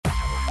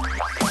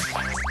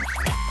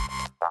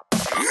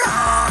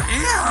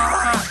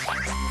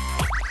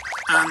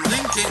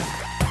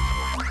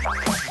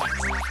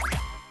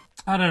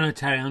I don't know,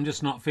 Terry. I'm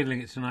just not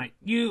feeling it tonight.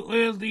 You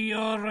will be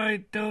all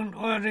right. Don't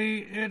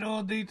worry. It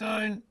all the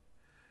time.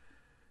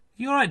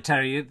 You all right,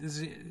 Terry?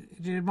 Is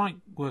your mic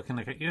working?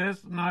 Okay.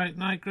 Yes,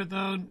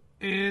 microphone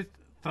is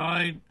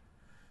fine.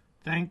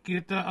 Thank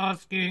you for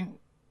asking.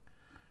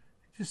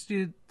 Just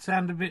you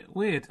sound a bit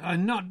weird.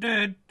 I'm not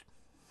dead.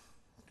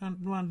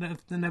 Don't wonder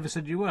if they never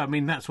said you were. I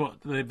mean, that's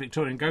what the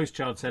Victorian ghost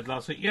child said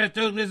last week. Yes,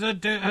 don't listen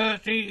to her.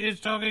 She is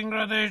talking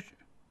rubbish.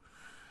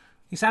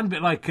 You sound a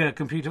bit like a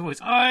computer voice.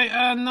 I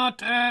am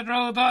not a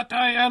robot.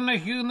 I am a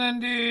human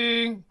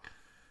being.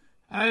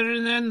 I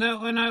remember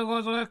when I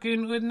was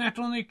working with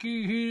Nettle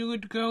Nicky, he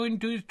would go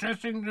into his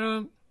dressing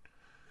room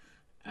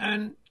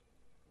and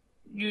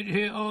you'd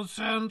hear all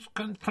sounds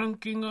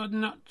clunking of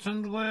nuts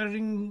and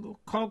whirring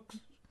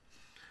cogs.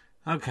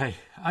 Okay,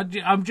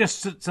 I'm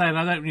just saying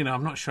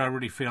I'm not sure I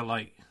really feel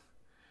like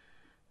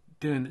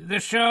doing it. The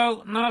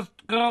show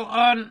must go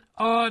on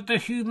or the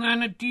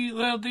humanity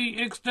will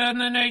be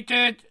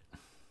exterminated.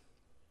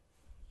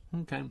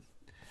 Okay.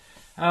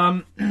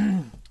 Oh,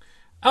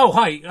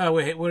 hi. Oh,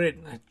 we're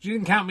in. You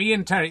can count me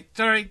in, Terry.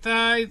 Sorry,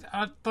 Tide.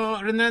 I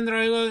thought, remember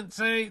I won't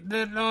say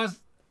the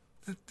last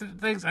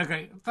things.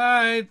 Okay.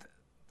 Tide.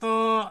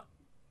 Thought.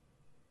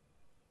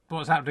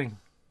 What's happening?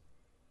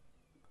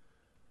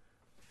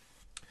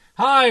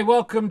 Hi,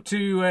 welcome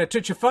to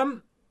Twitch of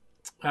Fun.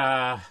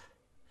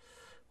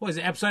 What is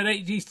it, episode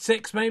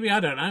 86 maybe? I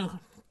don't know.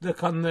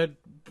 Look on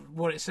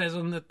what it says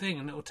on the thing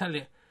and it'll tell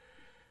you.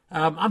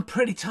 I'm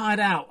pretty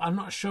tired out. I'm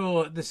not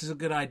sure this is a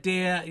good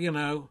idea,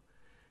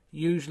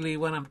 Usually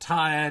when I'm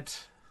tired,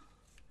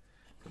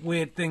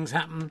 weird things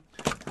happen.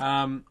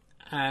 Oh,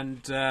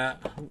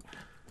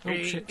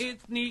 shit.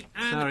 It's neat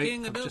and Sorry,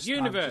 king of the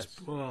universe.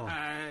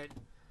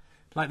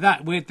 Like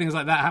that, weird things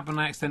like that happen.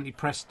 I accidentally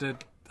pressed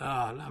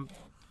I'm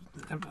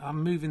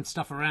moving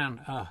stuff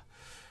around.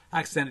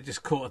 Accidentally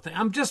just caught a thing.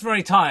 I'm just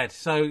very tired,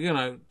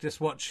 so,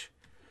 just watch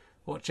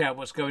out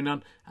what's going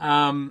on.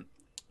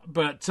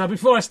 But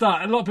before I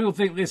start, a lot of people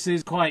think this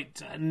is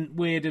quite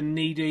weird and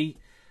needy.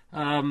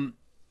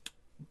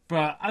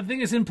 But I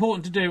think it's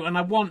important to do, and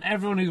I want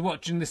everyone who's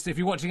watching this, if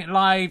you're watching it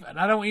live, and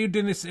I don't want you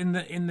doing this in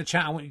the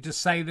chat, I want you to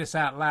say this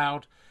out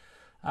loud.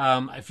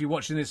 If you're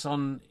watching this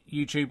on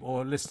YouTube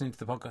or listening to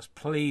the podcast,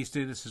 please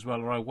do this as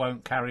well, or I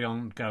won't carry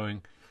on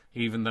going,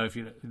 even though if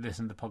you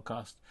listen to the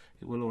podcast,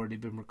 it will already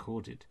been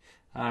recorded.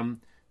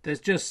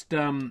 There's just...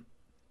 I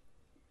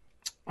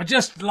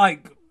just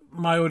like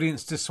my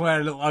audience to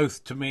swear a little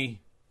oath to me,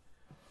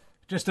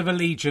 just of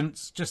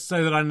allegiance, just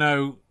so that I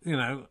know,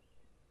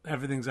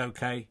 everything's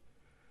okay.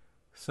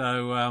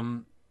 So,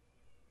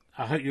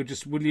 I hope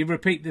will you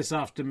repeat this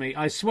after me?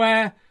 I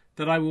swear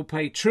that I will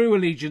pay true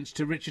allegiance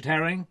to Richard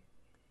Herring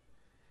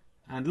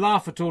and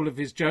laugh at all of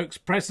his jokes,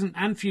 present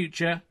and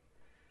future,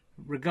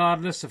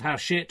 regardless of how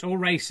shit or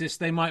racist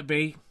they might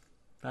be.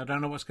 I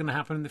don't know what's going to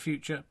happen in the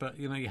future, but,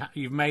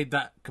 you've made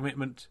that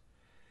commitment.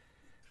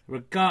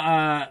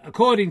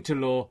 According to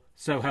law,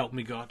 so help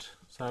me God.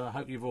 So I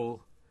hope you've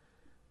all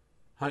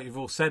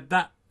said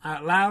that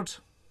out loud.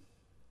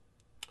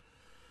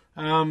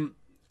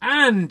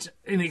 And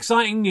in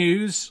exciting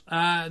news,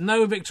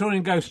 no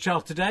Victorian ghost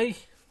child today.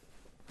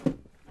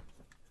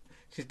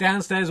 She's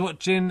downstairs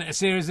watching a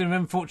series of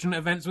unfortunate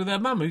events with her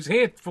mum, who's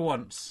here for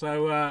once.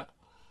 So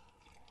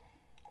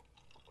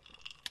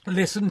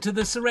listen to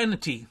the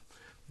serenity.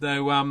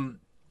 Though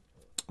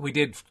we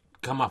did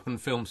come up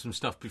and film some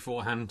stuff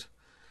beforehand.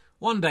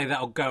 One day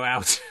that'll go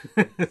out.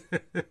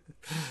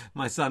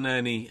 My son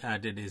Ernie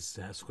did his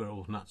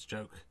squirrel nuts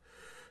joke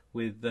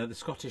with the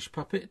Scottish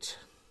puppet,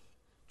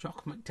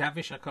 Jock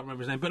McTavish. I can't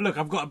remember his name. But look,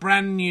 I've got a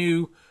brand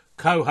new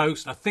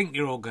co-host. I think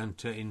you're all going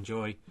to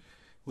enjoy.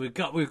 We've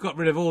got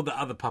rid of all the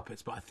other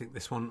puppets, but I think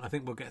this one. I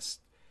think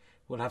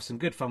we'll have some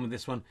good fun with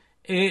this one.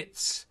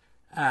 It's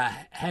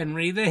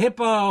Henry the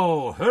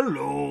Hippo.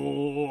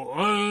 Hello,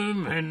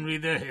 I'm Henry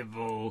the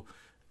Hippo.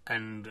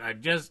 And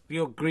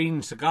your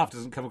green scarf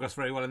doesn't come across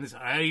very well in this.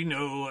 I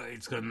know,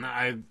 it's good.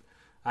 I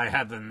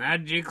have the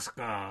magic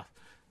scarf.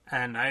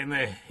 And I'm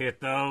a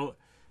hippo.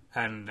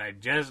 And I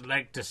just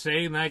like to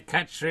say my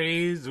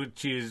catchphrase,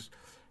 which is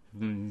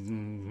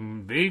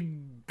big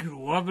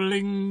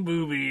wobbling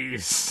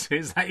boobies.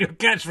 Is that your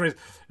catchphrase?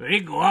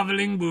 Big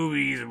wobbling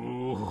boobies.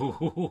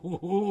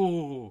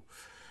 Ooh.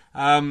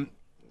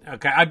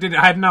 Okay,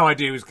 I had no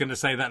idea he was going to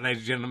say that,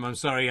 ladies and gentlemen. I'm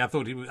sorry. I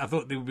thought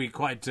they would be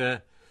quite...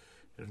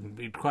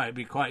 Be quite.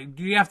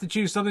 Do you have to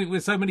choose something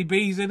with so many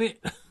bees in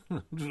it?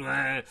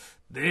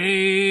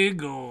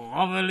 Big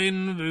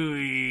wobbling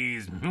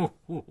boobies.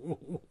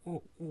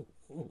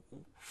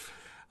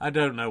 I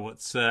don't know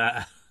what's.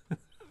 I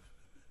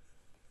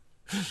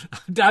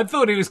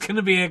thought he was going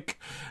to be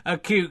a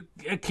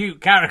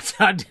cute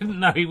character. I didn't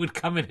know he would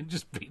come in and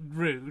just be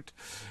rude.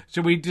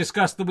 Shall we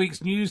discuss the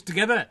week's news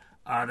together?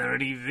 Are there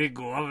any big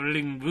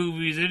wobbling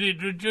boobies in it,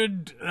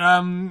 Richard?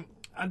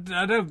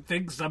 I don't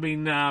think so. I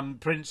mean,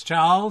 Prince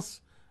Charles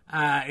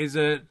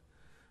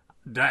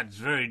that's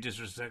very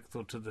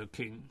disrespectful to the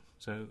king.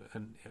 So,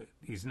 and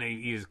his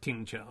name is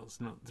King Charles,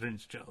 not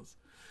Prince Charles.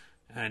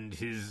 And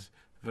his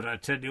But I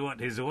tell you what,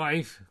 his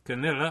wife,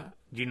 Camilla,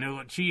 do you know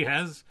what she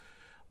has?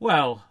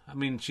 Well, I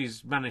mean,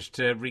 she's managed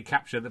to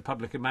recapture the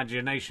public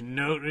imagination.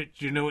 No, do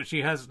you know what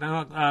she has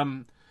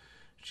now?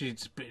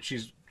 She's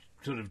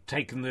sort of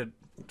taken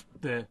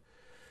the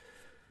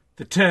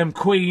term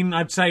queen,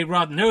 I'd say,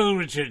 rather. No,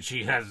 Richard,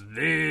 she has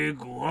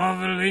big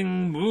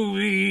waddling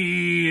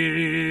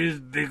boobies,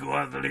 big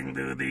waddling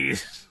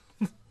boobies.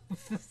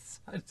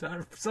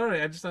 I'm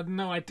sorry, I just had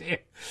no idea.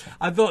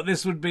 I thought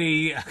this would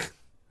be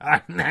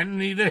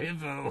Henry the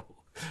Hippo.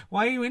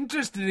 Why are you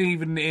interested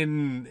even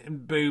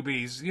in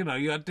boobies? You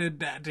know, do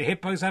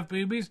hippos have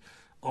boobies?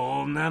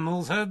 All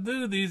mammals have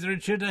boobies,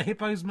 Richard. Are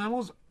hippos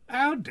mammals?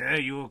 How dare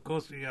you? Of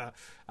course we are.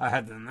 I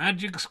had the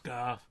magic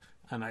scarf,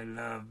 and I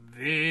love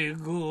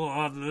big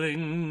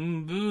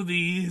waddling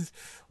boobies.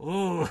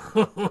 Oh,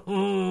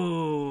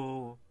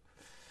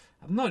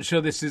 I'm not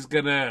sure this is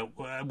gonna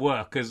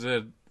work as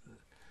a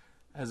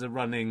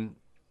running.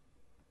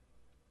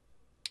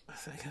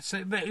 So,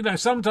 you know,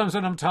 sometimes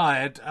when I'm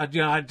tired, I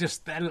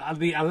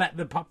let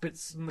the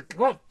puppets.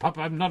 What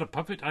puppet? I'm not a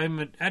puppet. I'm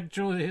an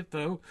actual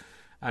hippo.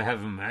 I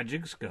have a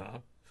magic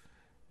scarf.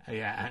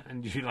 Yeah,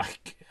 and you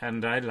like,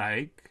 and I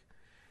like.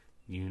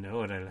 You know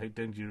what I like,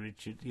 don't you,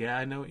 Richard? Yeah,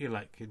 I know what you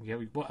like. Yeah,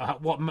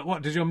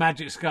 what does your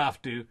magic scarf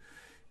do?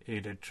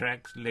 It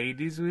attracts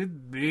ladies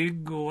with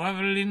big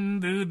wobbling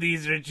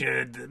boobies,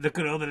 Richard. Look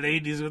at all the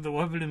ladies with the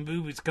wobbling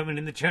boobies coming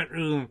in the chat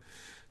room,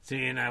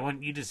 saying, "I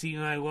want you to see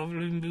my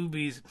wobbling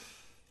boobies."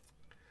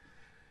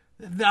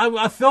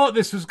 I thought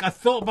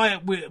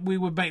we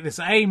would make this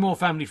A, more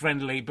family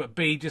friendly, but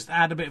B, just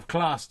add a bit of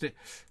class to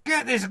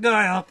get this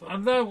guy up.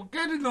 Although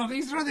get it on,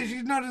 he's rubbish.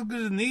 He's not as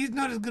good as me. He's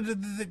not as good as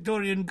the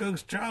Victorian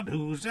ghost child.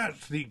 Who's that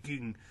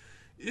speaking?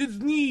 It's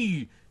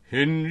me,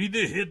 Henry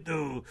the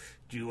Hippo.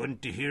 Do you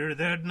want to hear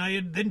about my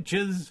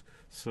adventures?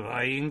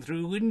 Flying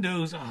through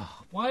windows.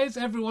 Oh, why is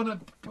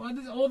everyone? Why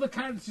does all the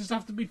characters just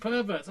have to be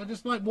perverts? I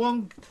just like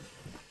one.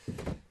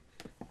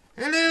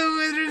 Hello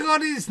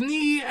everyone, it's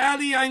me,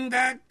 Ali, I'm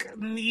back.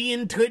 Me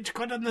and Twitch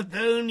got on the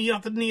phone. He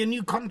offered me a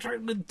new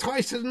contract with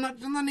twice as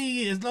much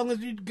money as long as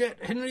you'd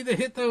get Henry the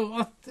Hippo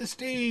off the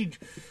stage.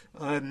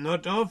 I'm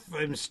not off,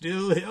 I'm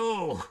still here.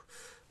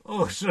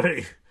 Oh,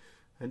 sorry.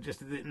 I'm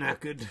just a bit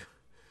knackered.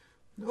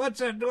 What's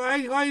that?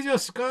 Why is your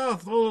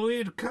scarf all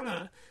weird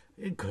colour?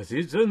 Because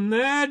it's a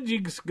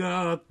magic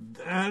scarf,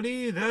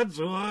 Ali, that's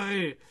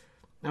why.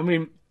 I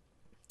mean,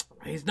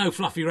 he's no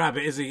fluffy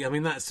rabbit, is he? I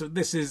mean,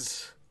 this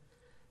is...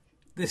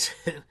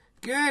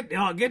 Get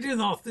it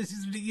off.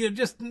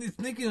 It's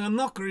making a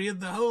mockery of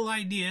the whole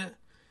idea.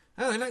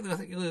 Oh, I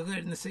think you're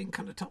wearing the same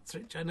kind of top,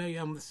 Rich. I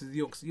know this is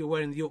you're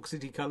wearing the York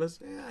City colours.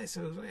 Yeah, I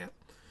suppose,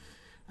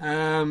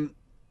 yeah.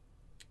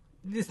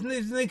 This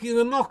is making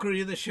a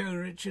mockery of the show,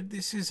 Richard.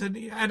 This is an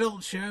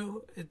adult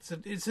show. It's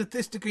a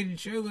sophisticated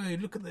show.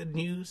 Look at the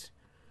news.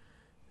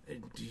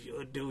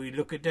 Do we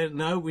look at that?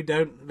 No, we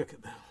don't look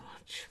at that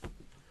much.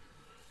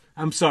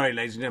 I'm sorry,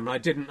 ladies and gentlemen.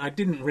 I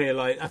didn't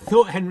realise. I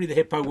thought Henry the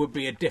Hippo would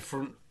be a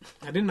different.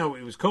 I didn't know what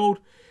he was called.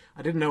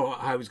 I didn't know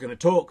how he was going to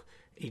talk.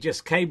 He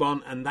just came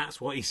on, and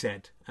that's what he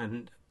said.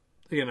 And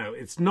you know,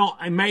 it's not.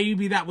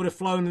 Maybe that would have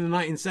flown in the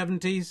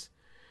 1970s,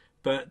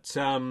 but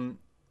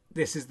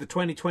this is the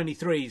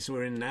 2023s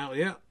we're in now.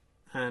 Yeah,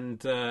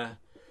 and I'm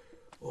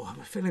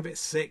feeling a bit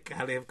sick,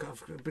 Ali.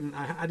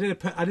 I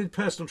did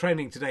personal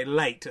training today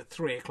late at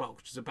 3:00,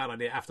 which is a bad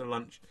idea after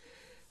lunch.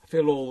 I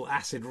feel all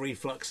acid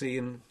refluxy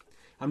and.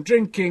 I'm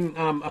drinking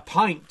a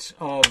pint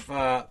of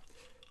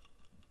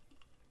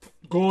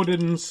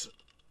Gordon's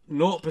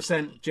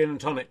 0% gin and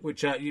tonic,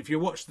 which if you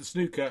watch the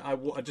snooker,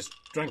 I just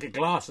drank a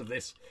glass of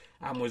this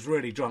and was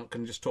really drunk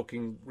and just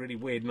talking really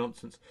weird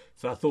nonsense.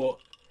 So I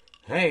thought,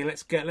 hey,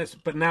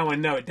 but now I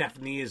know it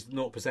definitely is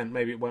 0%.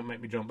 Maybe it won't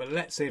make me drunk, but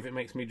let's see if it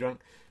makes me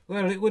drunk.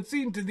 Well, it would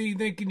seem to be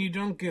making you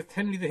drunk if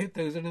Henry the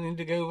Hippo's anything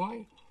to go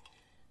by.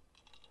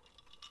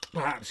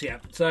 Perhaps, yeah.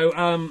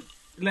 So,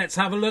 let's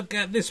have a look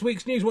at this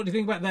week's news. What do you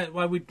think about that?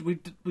 Why are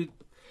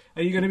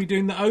you going to be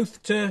doing the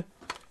oath to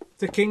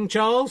King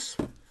Charles?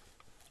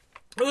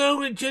 Well,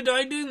 Richard,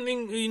 I don't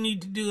think we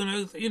need to do an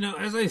oath. You know,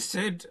 as I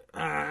said,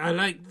 I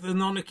liked the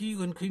monarchy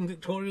when Queen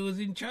Victoria was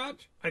in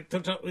charge. I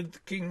put up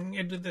with King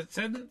Edward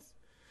VII.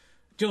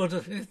 George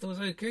V was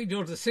okay.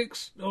 George VI,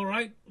 all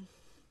right.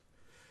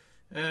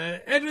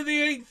 Edward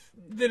VIII,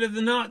 bit of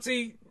the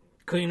Nazi.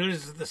 Queen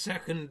Elizabeth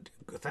II,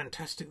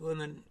 fantastic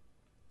woman.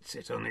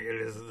 Sit on it,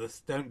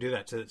 Elizabeth. Don't do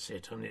that to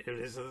sit on it,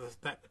 Elizabeth.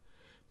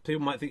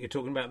 People might think you're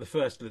talking about the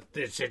first.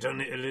 Sit on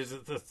it,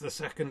 Elizabeth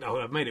II. Oh,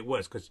 I've made it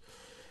worse because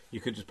you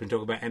could just been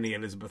talking about any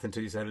Elizabeth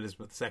until you said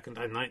Elizabeth II.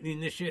 I might mean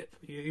the ship.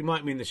 You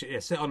might mean the ship. Yeah,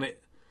 sit on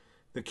it.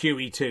 The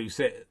QE2.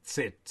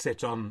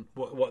 Sit on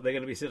what they're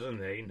going to be sitting on.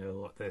 They know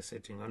what they're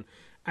sitting on.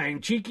 I'm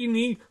cheeking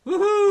me.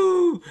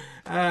 Woohoo!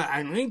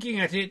 I'm winking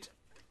at it.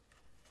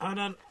 Hold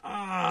on.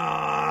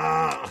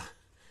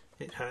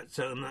 It hurts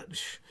so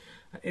much.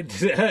 It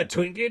hurt to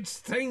wink. It's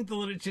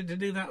painful, Richard, to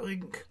do that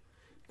wink.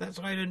 That's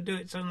why I don't do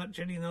it so much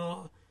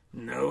anymore.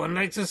 No one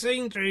likes a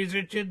saying phrase,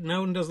 Richard.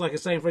 No one does like a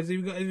saying phrase.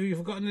 Have you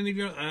forgotten any of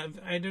your...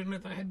 I don't know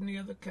if I had any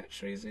other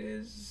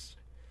catchphrases.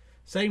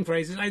 Same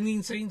phrases. I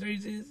mean, same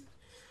phrases.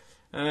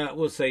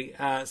 We'll see.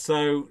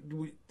 So,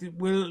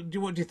 what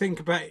do you think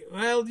about it?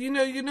 Well, you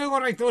know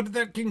what I thought of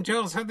that King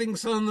Charles having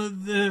some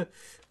of the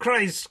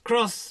Christ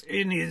cross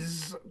in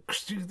his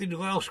stupid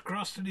Welsh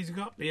cross that he's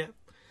got. Yeah,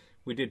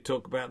 we did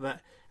talk about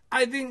that.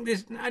 I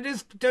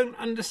just don't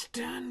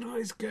understand what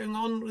is going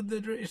on with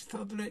the British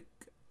public.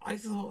 I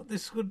thought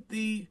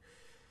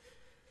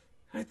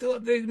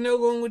no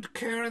one would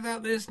care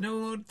about this, no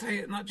one would pay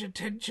it much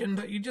attention,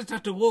 but you just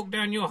have to walk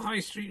down your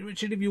high street,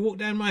 Richard. If you walk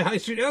down my high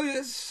street, oh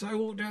yes, I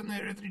walk down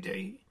there every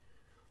day.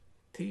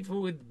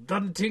 People with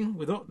bunting,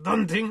 with what?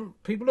 Bunting?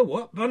 People are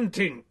what?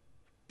 Bunting.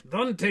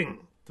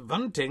 Bunting.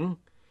 Bunting?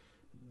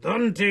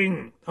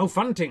 Bunting. Oh,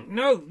 funting.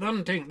 No,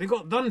 bunting. They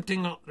got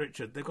bunting up,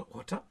 Richard. They got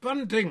what up?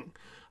 Bunting.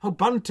 Oh,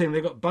 bunting.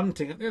 They got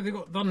bunting up there. They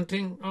got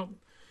bunting. Oh,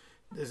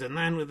 there's a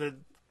man with the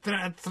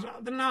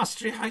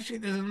Nasty High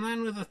Street. There's a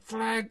man with a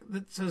flag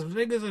that's as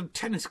big as a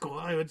tennis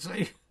court, I would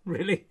say.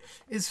 Really,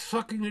 it's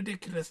fucking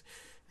ridiculous.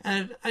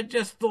 And I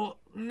just thought,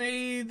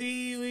 nee,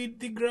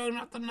 we'd grown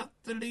up enough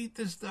to lead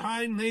this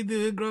behind. They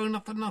do grown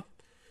up enough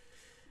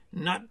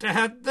not to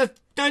have the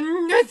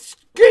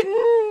skin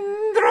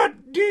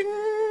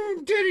rotting.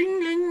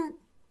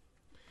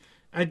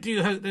 I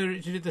do hope that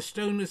Richard, the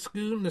Stone of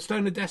Scone, the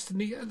Stone of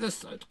Destiny,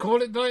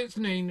 call it by its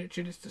name,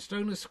 Richard. It's the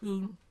Stone of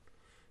Scone.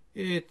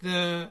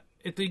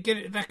 If we get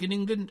it back in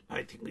England,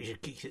 I think we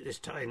should keep it this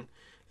time.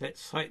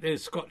 Let's fight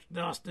those Scotch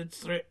bastards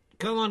through it.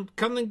 Come on,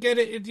 come and get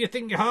it if you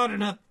think you're hard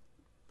enough.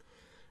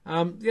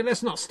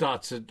 Let's not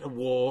start a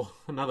war,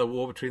 another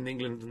war between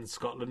England and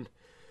Scotland.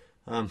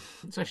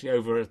 It's actually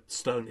over a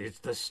stone. It's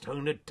the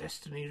Stone of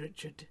Destiny,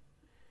 Richard.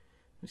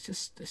 It's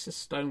a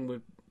stone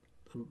with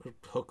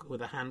a hook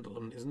with a handle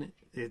on it, isn't it?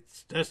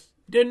 It's just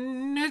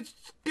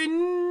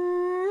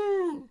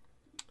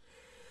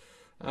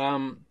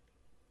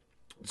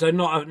so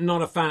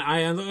not a fan.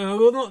 I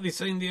will not be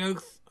saying the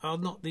oath. I'll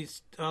not be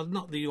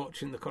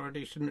watching the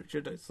coronation,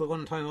 Richard. It's the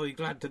one time I'll be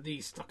glad to be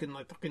stuck in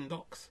my fucking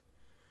docks.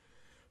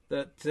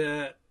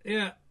 That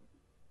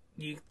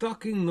you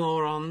fucking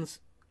morons.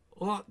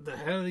 What the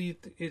hell are you...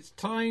 It's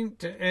time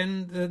to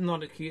end the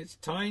monarchy. It's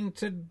time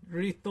to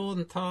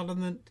reform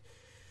Parliament.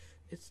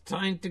 It's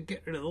time to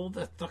get rid of all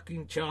the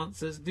fucking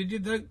chances. Did you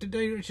vote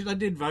today, Richard? I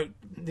did vote.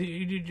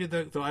 Did you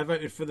vote? I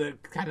voted for the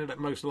candidate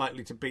most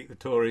likely to beat the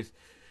Tories.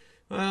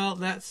 Well,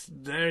 that's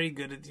very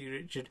good of you,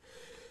 Richard.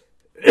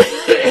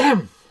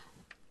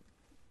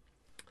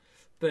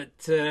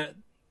 But,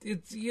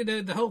 it's,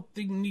 the whole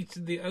thing needs to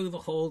be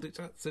overhauled. It's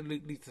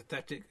absolutely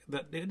pathetic.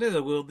 That it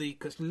never will be,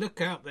 because look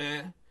out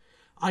there.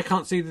 I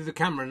can't see through the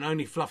camera, and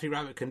only Fluffy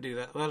Rabbit can do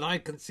that. Well, I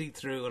can see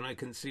through, and I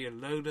can see a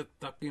load of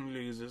fucking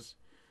losers.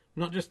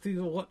 Not just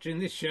people watching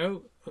this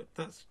show, but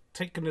that's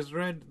taken as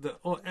read,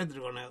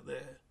 everyone out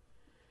there.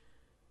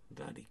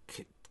 Bloody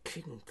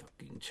King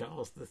fucking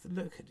Charles,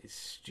 look at his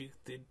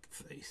stupid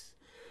face.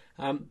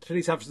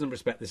 Please have some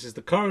respect. This is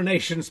the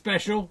coronation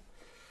special.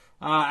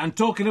 And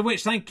talking of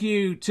which, thank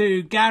you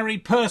to Gary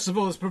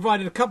Percival, who's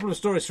provided a couple of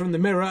stories from the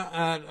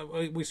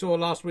Mirror. We saw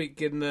last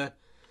week in the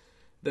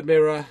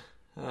Mirror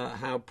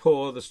how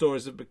poor the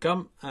stories have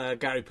become.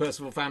 Gary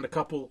Percival found a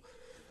couple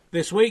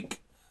this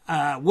week.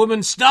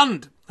 Woman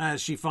stunned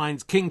as she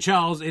finds King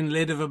Charles in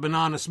lid of a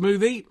banana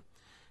smoothie.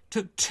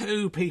 Took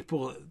 2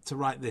 people to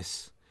write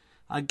this.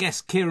 I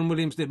guess Kieran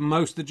Williams did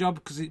most of the job,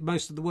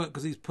 most of the work,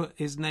 because he's put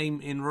his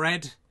name in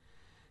red.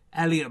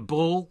 Elliot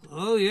Ball.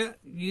 Oh yeah,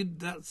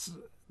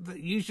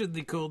 you should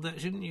be called that,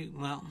 shouldn't you?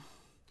 Well,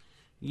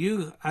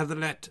 you have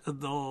let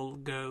it all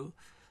go.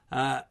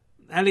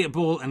 Elliot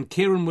Ball and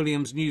Kieran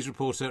Williams, news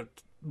reporter,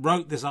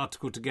 wrote this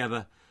article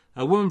together.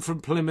 A woman from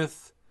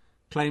Plymouth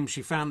claims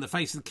she found the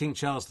face of King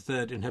Charles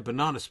III in her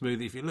banana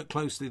smoothie. If you look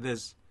closely,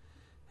 there's,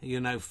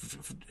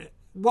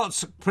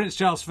 what's Prince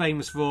Charles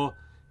famous for?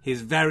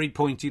 His very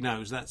pointy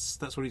nose. That's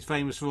what he's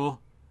famous for.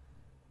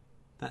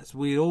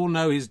 We all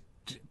know his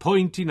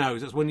pointy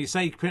nose. That's when you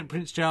say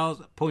Prince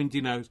Charles,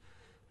 pointy nose.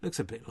 Looks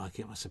a bit like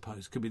him, I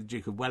suppose. Could be the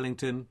Duke of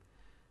Wellington.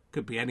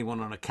 Could be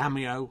anyone on a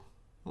cameo.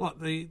 What,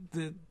 the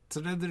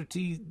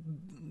celebrity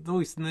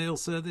voice nail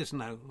service?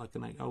 No, like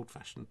an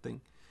old-fashioned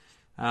thing.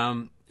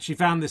 She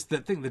found this, I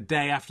think, the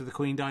day after the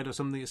Queen died or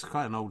something. It's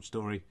quite an old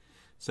story.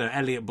 So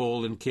Elliot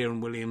Ball and Kieran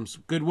Williams,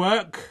 good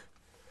work.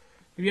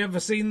 Have you ever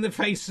seen the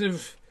face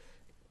of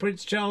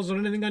Prince Charles or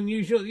anything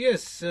unusual?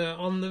 Yes,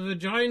 on the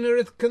vagina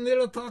of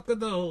Camilla Parker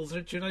Bowles,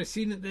 Richard. I've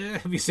seen it there.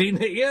 Have you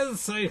seen it?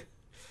 Yes,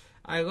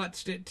 I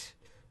watched it.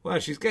 Well,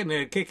 she's getting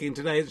a kicking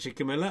today, isn't she,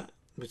 Camilla?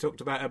 We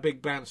talked about her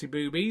big bouncy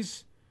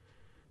boobies.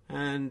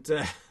 And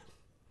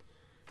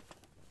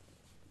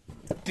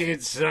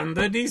did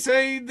somebody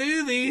say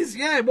do these?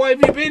 Yeah, where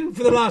have you been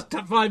for the last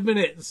 5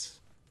 minutes?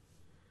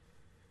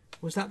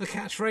 Was that the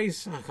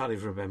catchphrase? I can't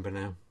even remember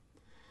now.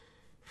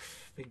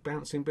 Big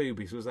bouncing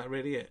boobies, was that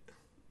really it?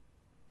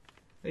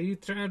 Are you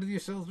proud of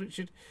yourself,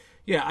 Richard?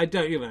 Yeah, I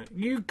don't,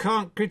 you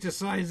can't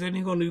criticise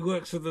anyone who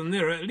works for the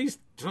Mirror. At least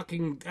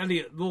fucking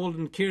Elliot Ball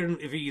and Kieran,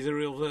 if he's a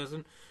real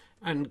person,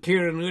 and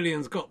Kieran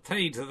Williams got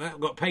paid for that,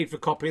 got paid for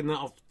copying that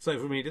off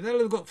social media. They'll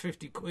have got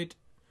 50 quid.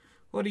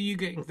 What are you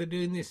getting for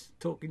doing this?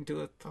 Talking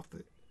to a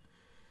tuffet?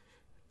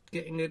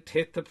 Getting a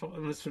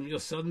hippopotamus from your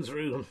son's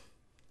room.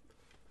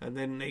 And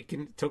then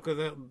took her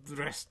the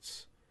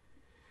rests.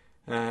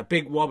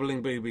 Big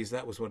wobbling boobies.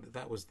 That was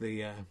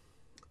the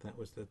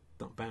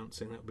not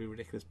bouncing. That would be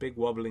ridiculous. Big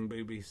wobbling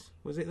boobies.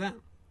 Was it that?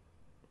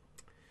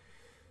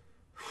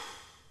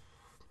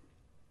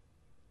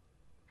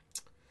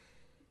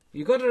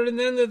 You got her in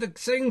the end of the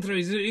saying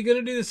phrases. Are you going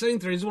to do the saying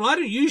phrases? Well, I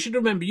don't. You should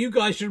remember. You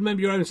guys should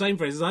remember your own saying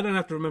phrases. I don't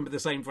have to remember the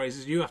same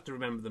phrases. You have to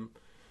remember them.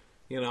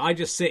 You know, I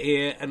just sit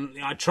here and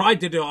I tried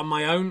to do it on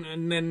my own,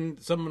 and then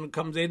someone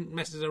comes in,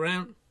 messes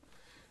around.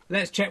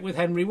 Let's check with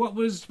Henry. What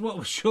was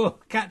your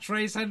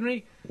catchphrase,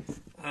 Henry?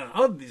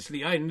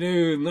 Obviously, I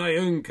know my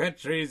own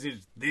catchphrase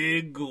is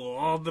dig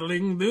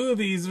waddling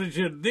doothies,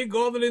 Richard. Dig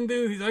waddling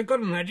doothies. I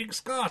got a magic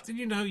scarf. Did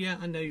you know? Yeah,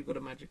 I know you've got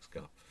a magic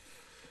scarf.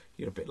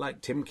 You're a bit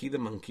like Timky the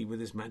monkey with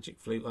his magic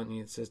flute, aren't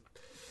you? It says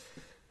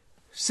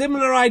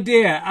similar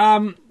idea.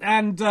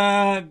 And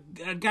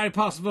Gary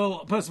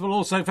Percival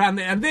also found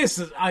it. And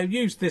I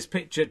used this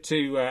picture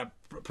to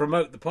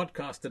promote the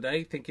podcast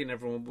today, thinking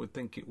everyone would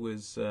think it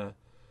was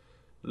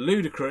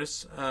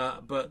ludicrous.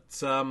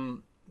 But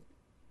I've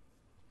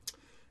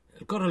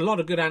got a lot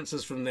of good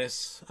answers from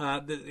this.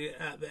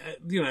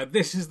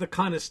 This is the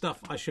kind of stuff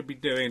I should be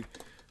doing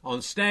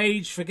on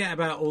stage. Forget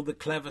about all the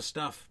clever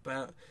stuff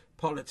about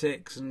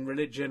politics and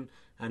religion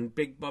and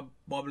big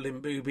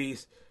wobbling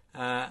boobies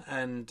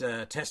and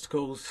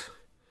testicles.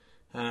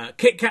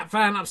 Kit Kat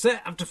fan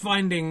upset after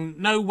finding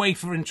no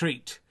wafer and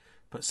treat,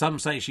 but some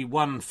say she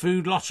won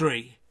food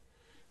lottery.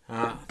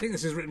 I think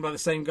this is written by the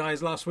same guy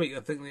as last week.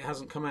 I think it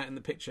hasn't come out in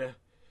the picture.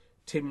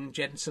 Tim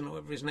Jensen, or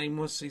whatever his name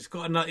was. It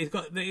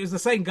was the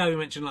same guy we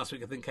mentioned last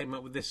week. I think came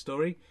up with this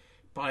story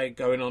by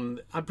going on.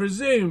 I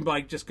presume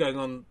by just going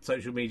on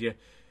social media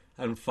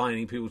and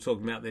finding people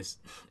talking about this.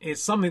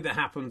 It's something that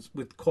happens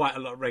with quite a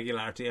lot of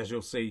regularity, as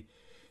you'll see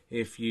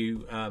if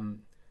you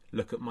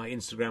look at my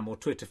Instagram or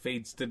Twitter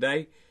feeds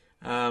today.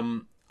 It's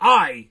one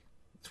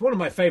of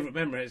my favourite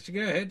memories.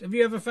 Go ahead. Have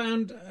you ever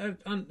found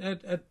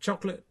a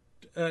chocolate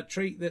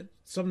treat that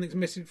something's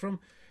missing from?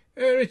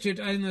 Richard,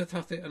 I'm a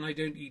tuffet and I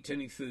don't eat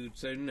any food,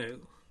 so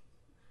no.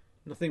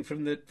 Nothing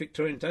from the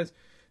Victorian times.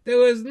 There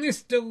was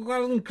Mr.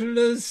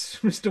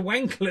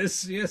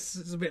 Wankler's. Yes,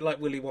 it's a bit like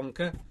Willy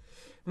Wonka.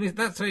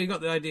 That's how you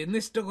got the idea.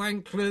 Mr.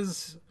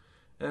 Wankler's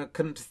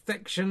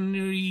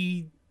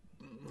confectionery.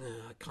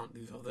 I can't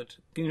be bothered.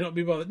 Can you not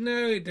be bothered?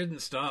 No, it didn't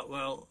start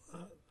well.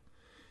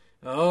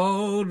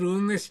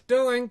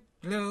 Mr.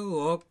 Wankler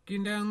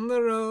walking down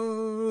the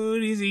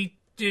road. He's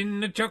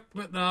eating a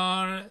chocolate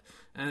bar,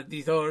 and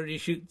he thought he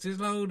shoots his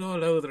load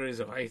all over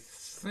his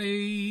wife's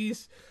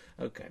face.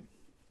 Okay,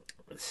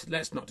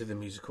 let's not do the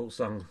musical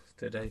song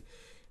today.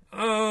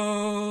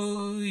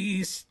 Oh,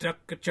 he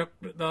stuck a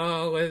chocolate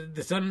bar where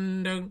the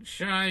sun don't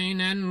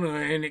shine, and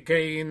when it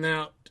came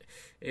out,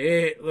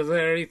 it was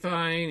very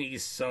fine. He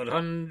sold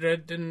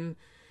 100, and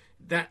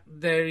that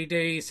very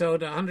day he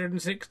sold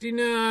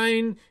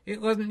 169. It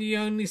wasn't the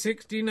only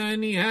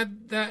 69 he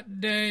had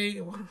that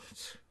day. What?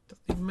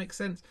 Doesn't even make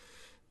sense.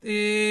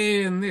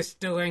 In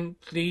Mr.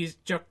 Wankley's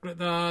chocolate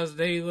bars,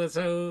 they were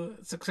so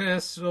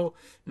successful.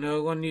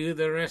 No one knew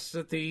the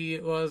recipe.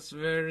 It was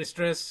very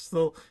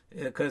stressful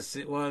because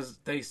it was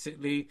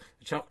basically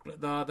a chocolate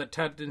bar that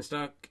had been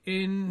stuck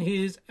in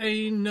his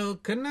anal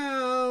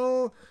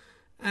canal.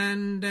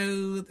 And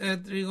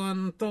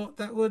everyone thought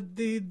that would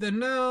be the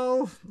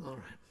null. All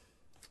right.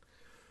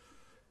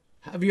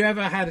 Have you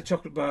ever had a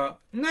chocolate bar?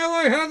 No,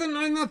 I haven't.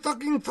 I'm not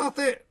fucking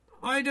tuffet.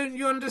 Why don't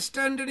you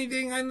understand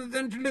anything? I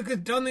don't look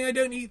at Donny. I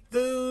don't eat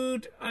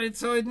food.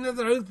 So I'd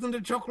never opened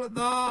a chocolate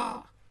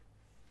bar.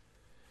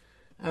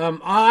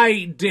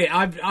 I did.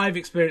 I've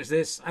experienced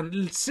this,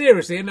 and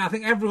seriously, and I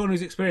think everyone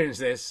who's experienced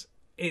this,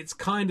 it's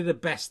kind of the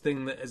best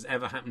thing that has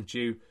ever happened to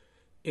you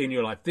in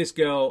your life. This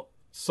girl,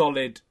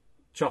 solid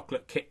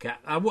chocolate Kit Kat.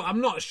 I'm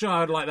not sure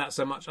I'd like that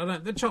so much.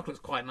 The chocolate's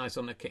quite nice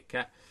on the Kit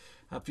Kat.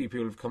 A few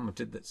people have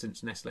commented that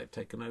since Nestle have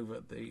taken over,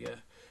 the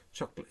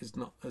chocolate is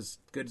not as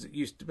good as it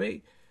used to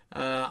be.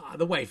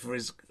 The wafer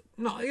is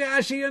not. Yeah,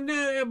 actually,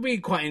 it'd be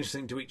quite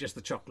interesting to eat just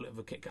the chocolate of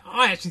a Kit Kat.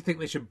 I actually think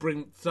they should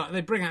bring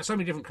out so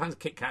many different kinds of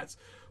Kit Kats.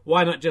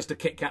 Why not just a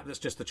Kit Kat that's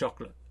just the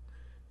chocolate?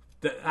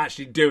 That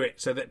actually do it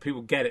so that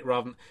people get it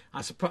rather than.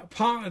 I suppose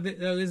part of it,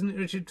 though, isn't it,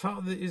 Richard? Part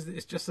of it is that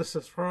it's just a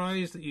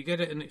surprise that you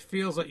get it, and it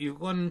feels like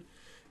you've won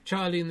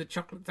Charlie in the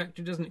Chocolate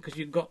Factory, doesn't it? Because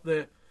you've got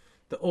the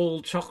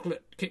all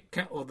chocolate Kit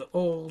Kat or the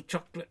all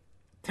chocolate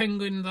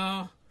Penguin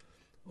bar.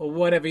 Or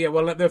whatever, yeah.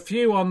 Well, the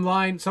few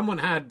online, someone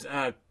had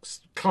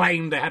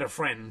claimed they had a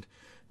friend,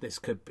 this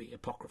could be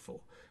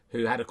apocryphal,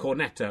 who had a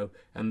cornetto,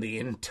 and the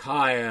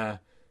entire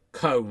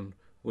cone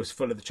was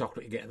full of the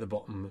chocolate you get at the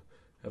bottom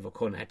of a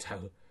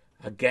cornetto.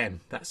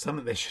 Again, that's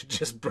something they should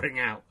just bring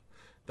out.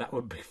 That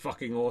would be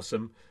fucking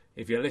awesome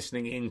if you're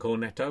listening in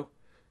cornetto.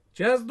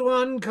 Just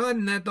one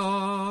cornetto.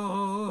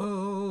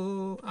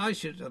 I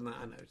should have done that.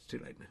 I know, it's too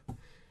late now.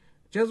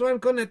 Just one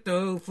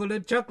cornetto full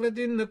of chocolate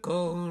in the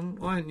cone.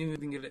 Why don't you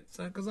think of it?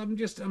 Because I'm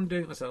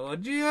doing it myself.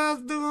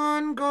 Just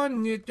one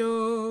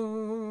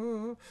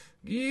cornetto.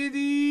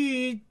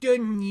 Giddy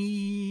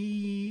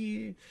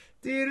Johnny.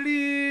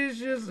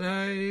 Delicious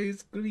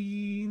ice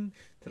cream.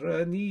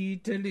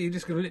 Tranitally. You're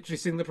just going to literally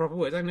sing the proper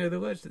words. I know the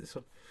words to this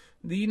one.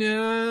 The Northern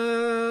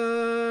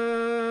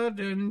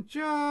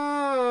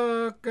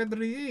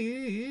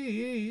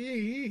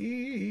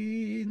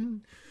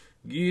Chocodrin.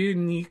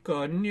 Guinea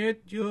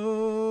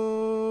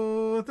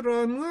Cornetto.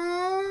 Tron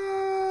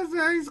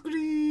ice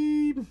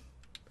cream.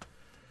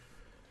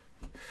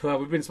 Well,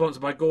 we've been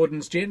sponsored by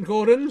Gordon's Gin.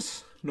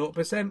 Gordon's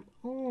 0%.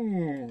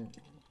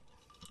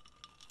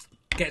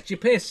 Gets you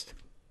pissed.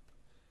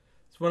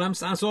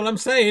 That's all I'm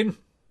saying.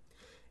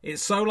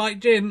 It's so like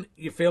gin,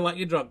 you feel like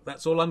you're drunk.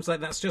 That's all I'm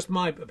saying. That's just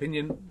my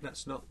opinion.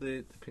 That's not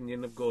the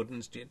opinion of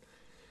Gordon's Gin.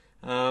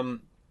 What's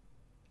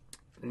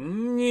he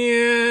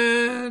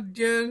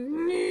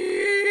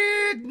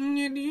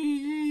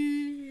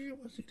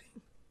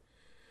doing?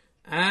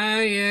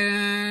 I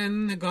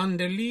am a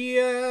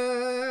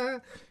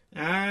gondolier,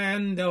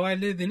 and though I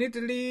live in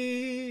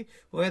Italy,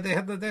 where they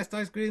have the best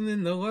ice cream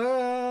in the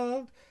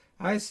world,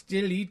 I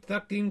still eat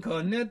fucking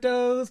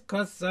cornettos,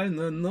 'cause I'm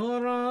a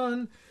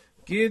moron.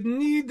 Give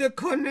me the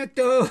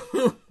cornetto.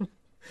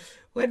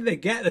 Where do they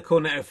get the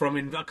cornetto from?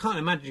 I can't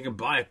imagine you can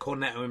buy a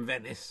cornetto in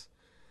Venice.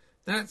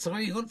 That's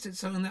why he wants it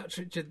so much,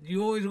 Richard.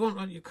 You always want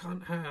what you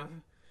can't have.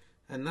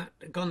 And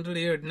that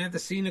gondolier had never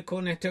seen a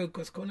cornetto,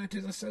 because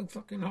cornettos are so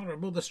fucking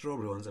horrible. The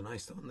strawberry ones are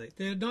nice, aren't they?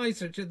 They're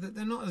nice, Richard.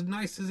 They're not as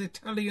nice as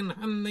Italian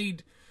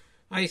handmade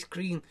ice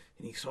cream.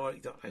 And he saw it,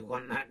 he thought, I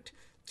want that.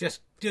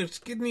 Just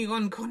give me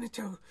one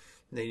cornetto.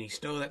 And then he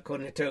stole that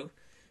cornetto.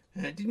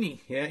 Didn't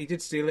he? Yeah, he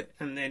did steal it,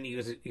 and then he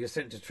was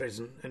sent to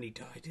prison, and he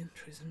died in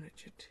prison,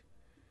 Richard.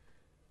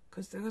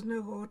 Because there was no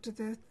water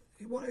there.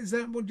 What is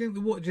that? What do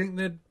you think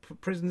the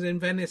prisons in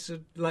Venice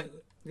are like?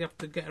 You have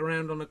to get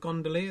around on a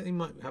gondolier. He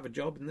might have a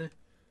job in there.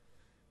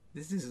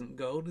 This isn't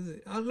gold, is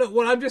it? Oh, look,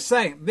 well, I'm just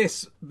saying,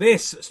 this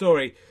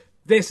story,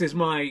 this is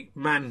my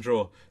man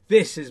draw.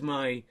 This is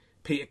my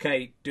Peter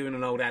Kay doing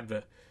an old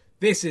advert.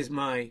 This is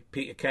my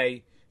Peter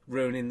Kay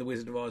ruining The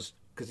Wizard of Oz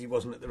because he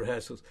wasn't at the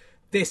rehearsals.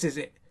 This is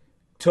it.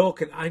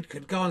 Talking, I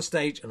could go on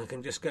stage and I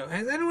can just go,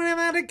 has anyone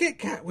ever had a Kit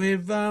Kat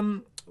with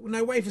no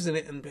wafers in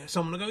it? And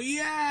someone will go,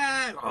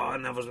 yeah.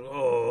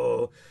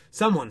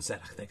 Someone said,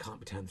 they can't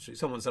be telling the truth.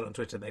 Someone said on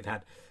Twitter they'd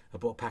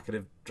bought a packet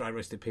of dry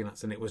roasted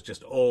peanuts and it was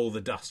just all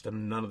the dust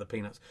and none of the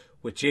peanuts,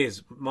 which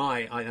is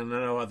I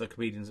know other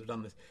comedians have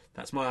done this.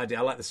 That's my idea.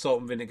 I like the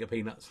salt and vinegar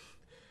peanuts.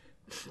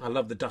 I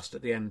love the dust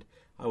at the end.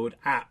 I would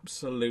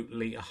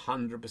absolutely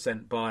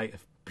 100% buy a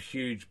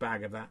huge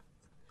bag of that.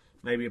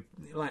 Maybe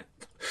like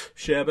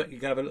sherbet, you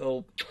could have a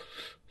little,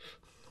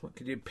 what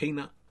could you,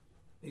 peanut?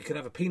 You could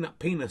have a peanut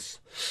penis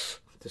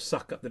to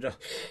suck up the dust.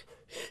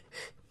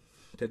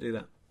 To do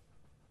that.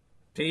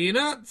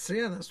 Peanuts!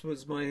 Yeah, that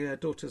was my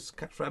daughter's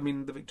catchphrase. I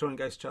mean, the Victorian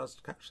Ghost Child's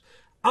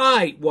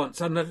catchphrase.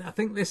 And I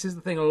think this is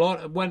the thing,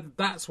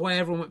 that's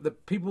why the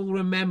people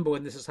remember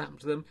when this has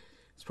happened to them.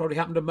 It's probably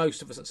happened to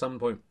most of us at some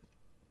point.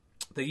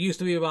 There used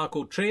to be a bar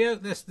called Trio.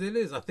 There still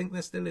is. I think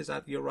there still is.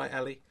 You're right,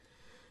 Ali.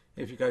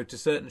 If you go to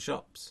certain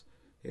shops,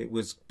 it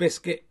was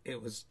biscuit,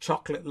 it was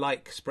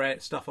chocolate-like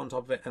spread stuff on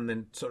top of it, and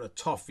then sort of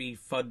toffee,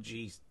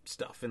 fudgy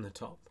stuff in the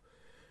top.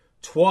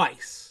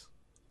 Twice,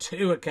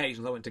 2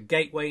 occasions, I went to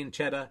Gateway in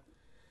Cheddar,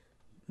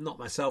 not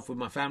myself, with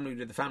my family, we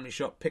did the family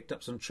shop, picked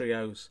up some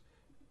Trios,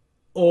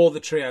 all the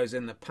Trios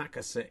in the pack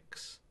of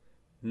 6.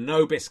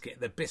 No biscuit.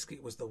 The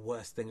biscuit was the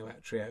worst thing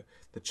about Trio.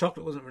 The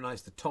chocolate wasn't very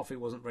nice, the toffee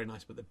wasn't very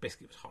nice, but the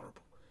biscuit was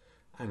horrible.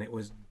 And it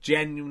was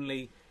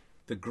genuinely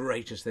the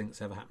greatest thing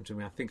that's ever happened to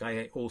me. I think I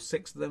ate all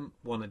 6 of them,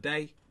 one a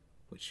day,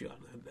 which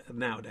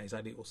nowadays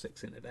I'd eat all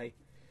 6 in a day.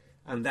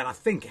 And then I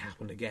think it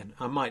happened again.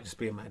 I might just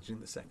be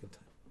imagining the second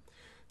time.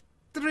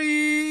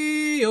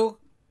 Trio.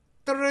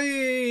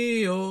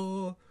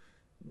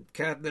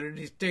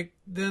 Cadbury stick,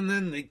 and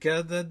then they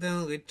gather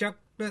down with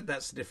chocolate.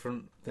 That's a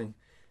different thing.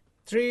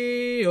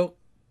 Trio.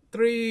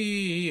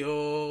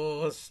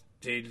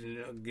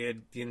 Still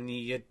getting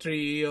me a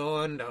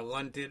trio, and I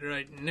want it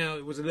right now.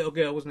 It was a little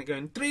girl, wasn't it,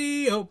 going,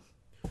 Trio?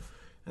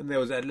 And there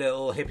was that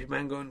little hippie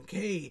man going,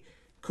 hey,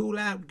 cool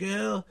out,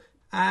 girl.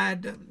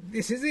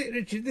 This is it,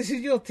 Richard. This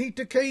is your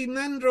Tita Kay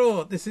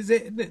Nandro. This is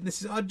it.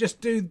 I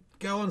just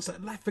go on.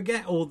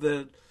 Forget all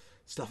the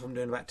stuff I'm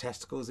doing about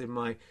testicles in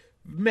my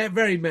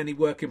very many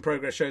work in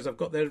progress shows I've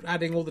got there,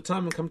 adding all the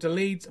time. I'm coming to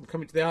Leeds. I'm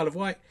coming to the Isle of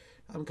Wight.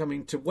 I'm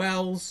coming to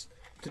Wells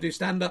to do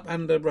stand-up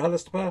and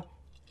Rehearsal.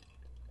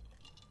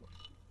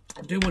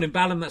 I'm doing one in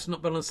Balham that's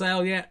not been on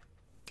sale yet.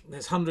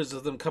 There's hundreds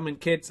of them coming,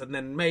 kids, and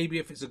then maybe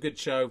if it's a good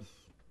show,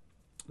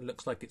 it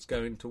looks like it's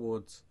going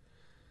towards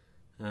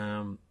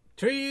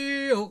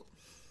Trio.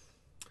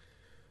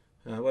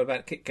 What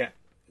about Kit Kat?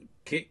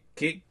 Kit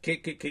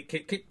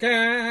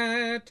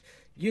Kat.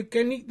 You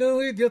can eat them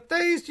with your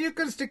face, you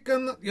can stick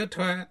them up your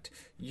twat.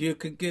 You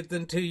can give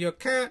them to your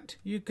cat,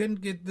 you can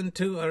give them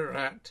to a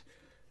rat.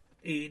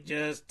 You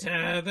just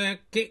have a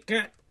Kit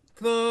Kat.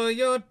 for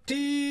your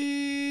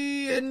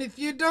tea. And if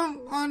you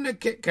don't want a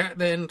Kit Kat,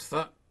 then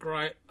fuck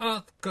right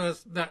off,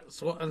 'cause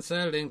that's what I'm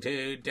selling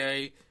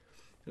today.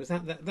 Was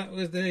that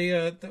was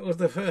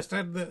the first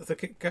advert for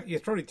Kit Kat? You're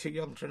probably too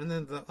young to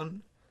remember that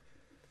one.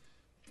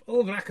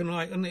 All black and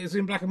white, and it was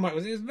in black and white.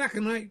 Was it black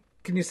and white?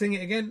 Can you sing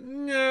it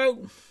again?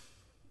 No.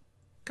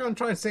 Can't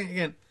try and sing it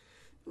again.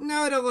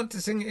 No, I don't want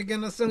to sing it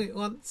again. I sung it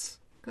once.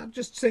 Can't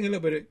just sing a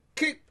little bit of it.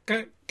 Kit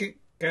Kat, Kit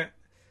Kat.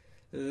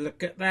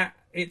 Look at that.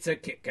 It's a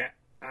Kit Kat.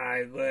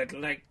 I would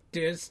like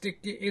to stick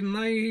it in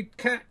my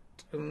cat.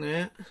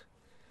 Look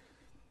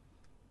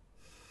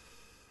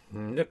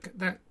at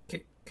that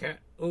Kit Kat.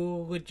 Oh,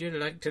 would you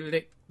like to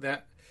lick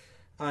that?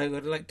 I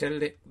would like to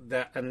lick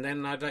that, and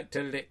then I'd like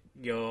to lick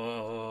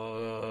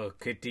your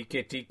kitty,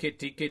 kitty,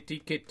 kitty, kitty,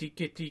 kitty,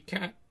 kitty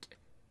cat.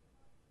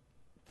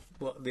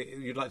 What,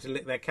 you'd like to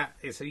lick their cat?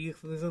 It's a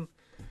euphemism.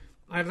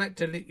 I'd like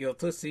to lick your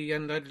pussy,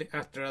 and I'd lick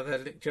after I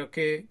licked your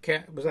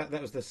cat. Was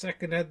that was the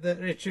second ad that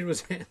Richard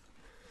was in?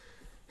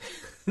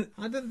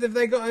 I don't know if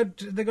they got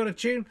a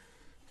tune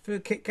for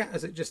Kit Kat.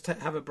 Is it just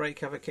have a break,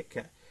 have a Kit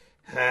Kat?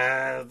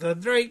 Have the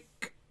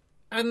drake,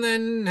 and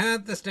then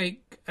have the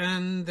steak,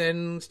 and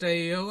then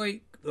stay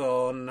awake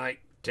all night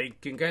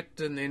taking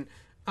ketamine.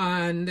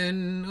 And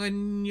then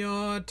when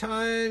you're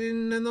tired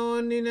in the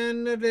morning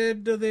and a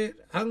little bit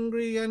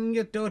hungry and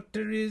your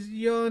daughter is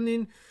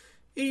yawning,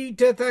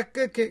 eat a pack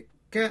of Kit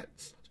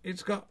Kats.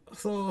 It's got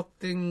 4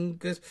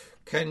 fingers.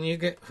 Can you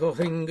get 4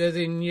 fingers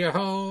in your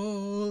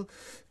hole?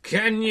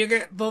 Can you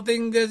get 4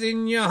 fingers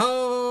in your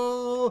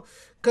hole?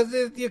 'Cause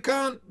if you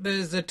can't,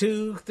 there's a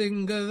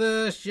 2-finger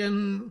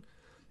version.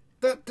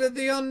 But to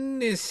be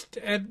honest,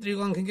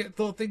 everyone can get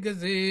 4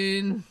 fingers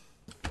in.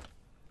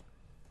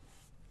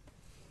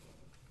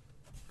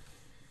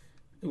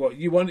 What,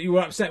 you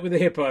were upset with the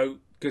hippo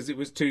because it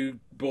was too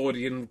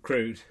bawdy and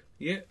crude?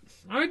 Yeah.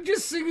 I'm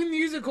just singing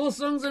musical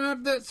songs and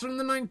adverts from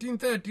the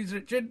 1930s,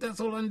 Richard. That's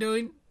all I'm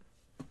doing.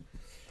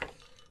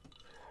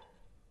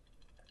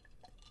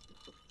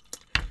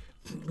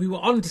 We were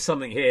onto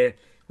something here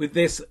with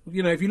this.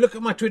 You know, if you look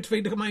at my Twitter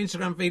feed, look at my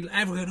Instagram feed,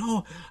 everyone going,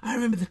 oh, I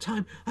remember the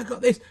time I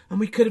got this, and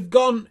we could have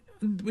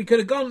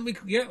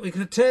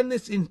turned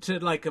this into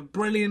like a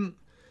brilliant.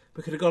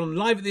 We could have gone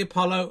live at the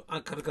Apollo.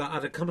 I'd have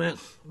come out.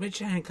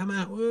 Richard, come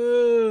out.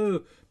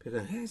 Whoa.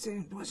 People go,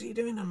 what's he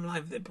doing on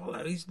live at the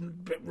Apollo? He's a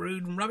bit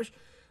rude and rubbish.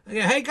 I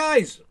go, hey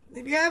guys,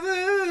 have you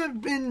ever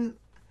been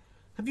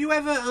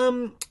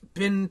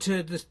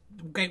to the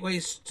Gateway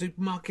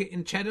supermarket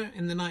in Cheddar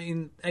in the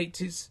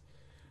 1980s,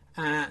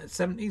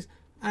 70s,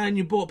 and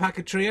you bought a pack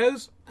of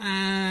Trios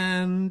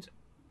and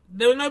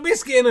there was no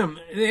biscuit in them?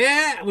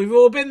 Yeah, we've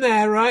all been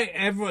there, right?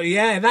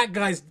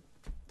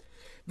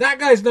 That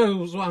guy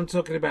knows what I'm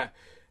talking about.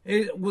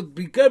 It would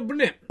be good,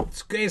 wouldn't it?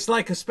 It's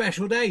like a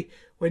special day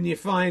when you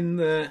find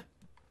the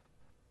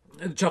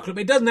chocolate.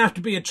 But it doesn't have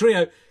to be a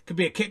Trio. It could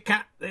be a Kit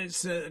Kat.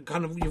 It's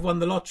kind of, you've won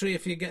the lottery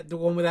if you get the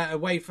one without a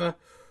wafer.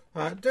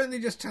 Don't they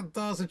just have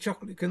bars of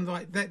chocolate? You can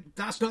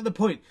that's not the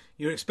point.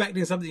 You're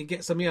expecting something, you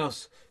get something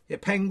else. Your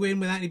penguin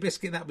without any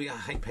biscuit, that'd be. I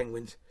hate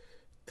penguins.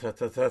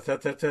 What are you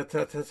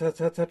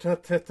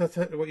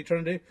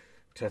trying to do?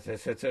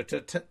 Tendon.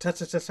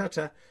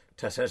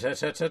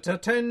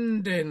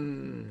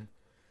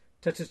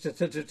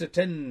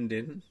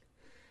 Tendon.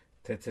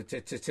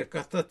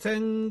 Tuck the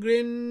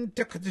penguin.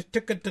 Tuck up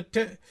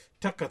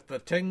the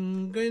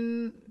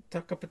penguin.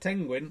 Tuck up a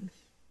penguin.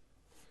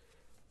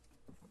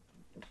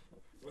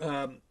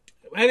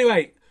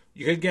 Anyway,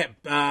 you can get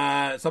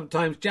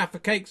sometimes Jaffa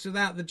cakes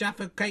without the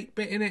Jaffa cake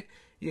bit in it.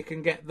 You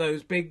can get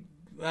those big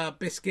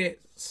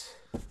biscuits.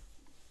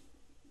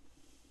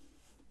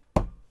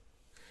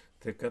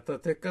 Tick up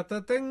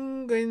the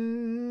penguin.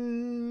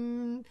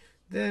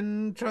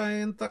 Then try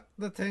and tuck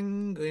the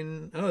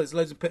penguin. Oh, there's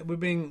loads of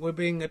we're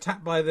being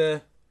attacked by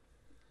the.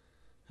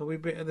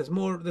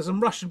 There's some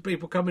Russian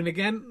people coming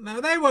again. No,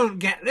 they won't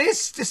get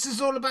this. This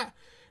is all about.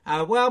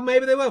 Well,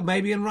 maybe they will.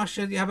 Maybe in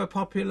Russia you have a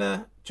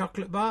popular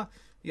chocolate bar.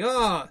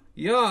 Yeah,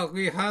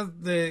 we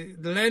have the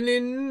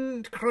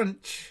Lenin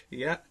Crunch.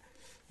 Yeah,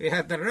 we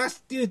have the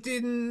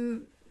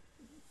Rasputin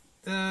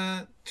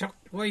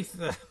chocolate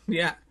wafer.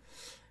 Yeah,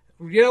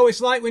 you know what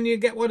it's like when you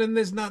get one and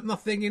there's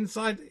nothing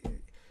inside.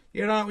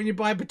 You know, when you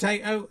buy a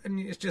potato and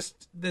it's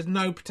just there's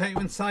no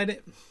potato inside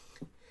it.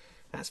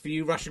 That's for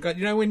you, Russian guys.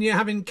 You know when you're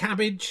having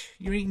cabbage,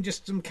 you're eating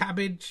just some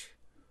cabbage.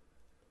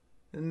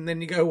 And then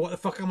you go, what the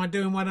fuck am I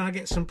doing? Why don't I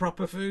get some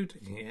proper food?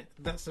 Yeah,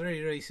 that's very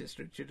racist,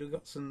 Richard. We've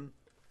got some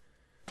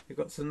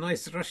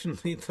nice Russian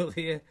people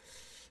here.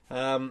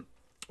 Well,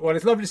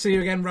 it's lovely to see you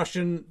again,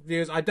 Russian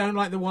viewers. I don't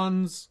like the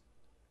ones.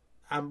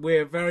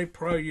 We're very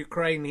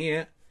pro-Ukraine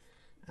here.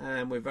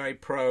 And we're very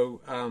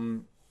pro,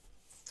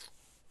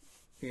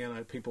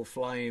 people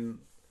flying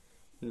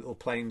little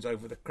planes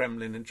over the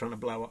Kremlin and trying to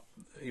blow up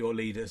your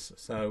leaders.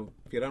 So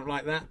if you don't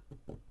like that,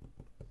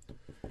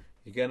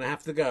 you're going to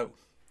have to go.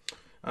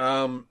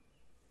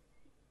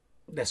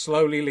 They're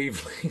slowly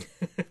leaving.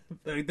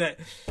 There's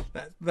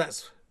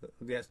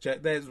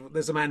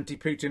some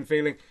anti-Putin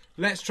feeling.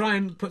 Let's try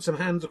and put some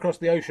hands across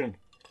the ocean.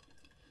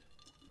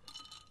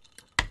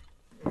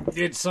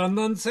 Did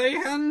someone say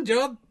hand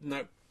job?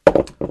 No.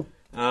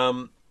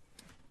 Do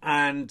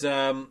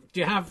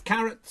you have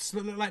carrots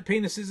that look like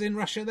penises in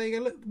Russia? There you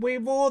go. Look,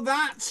 we've all.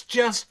 That's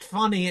just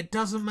funny. It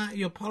doesn't matter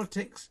your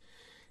politics.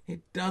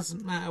 It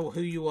doesn't matter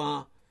who you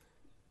are.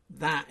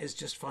 That is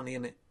just funny,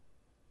 isn't it?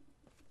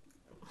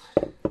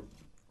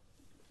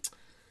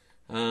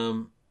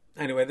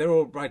 Anyway, they're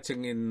all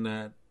writing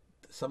in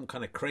some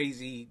kind of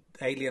crazy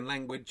alien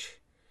language,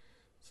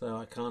 so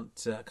I can't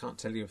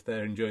tell you if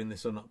they're enjoying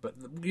this or not. But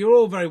you're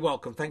all very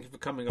welcome. Thank you for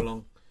coming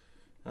along.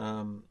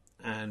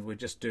 And we're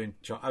just doing.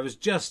 I was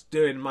just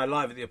doing my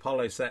Live at the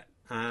Apollo set,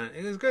 and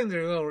it was going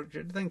very well,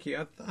 Richard. Thank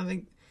you. I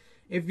think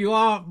if you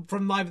are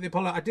from Live at the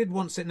Apollo, I did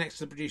once sit next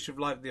to the producer of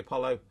Live at the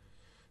Apollo.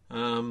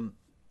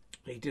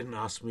 He didn't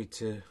ask me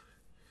to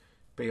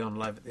be on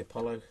Live at the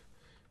Apollo,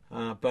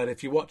 but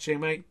if you're watching,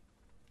 mate,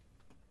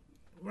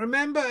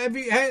 remember,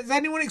 has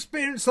anyone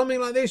experienced something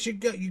like this? You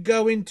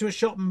go into a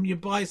shop and you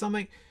buy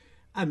something,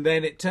 and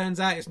then it turns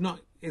out it's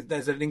not.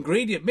 There's an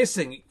ingredient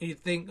missing. You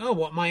think, oh,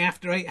 what? My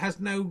After Eight has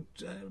no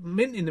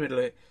mint in the middle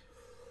of it.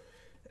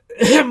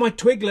 My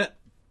Twiglet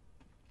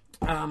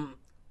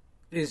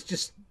is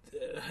just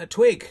a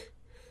twig.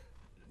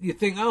 You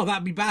think, oh,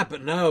 that'd be bad,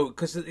 but no,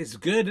 because it's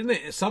good, isn't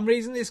it? For some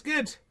reason, it's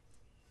good.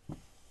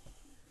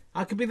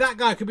 I could be that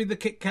guy. I could be the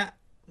Kit Kat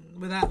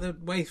without the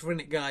wafer in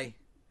it guy.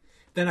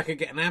 Then I could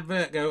get an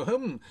advert, go,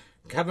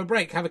 have a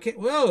break, have a kit.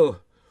 Whoa,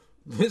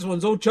 this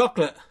one's all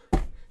chocolate.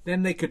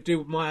 Then they could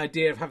do my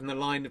idea of having a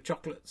line of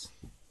chocolates.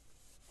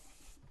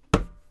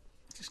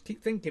 Just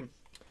keep thinking.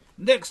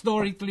 Next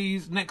story,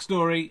 please. Next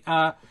story.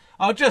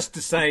 Just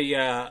to say,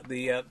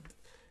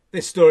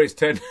 this story's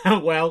turned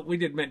out well. We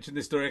did mention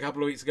this story a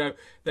couple of weeks ago.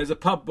 There's a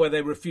pub where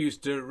they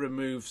refused to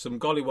remove some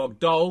Gollywog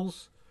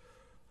dolls.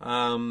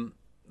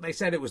 They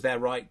said it was their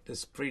right.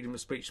 There's freedom of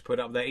speech to put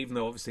up there, even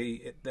though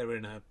obviously they're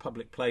in a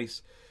public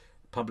place.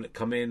 Public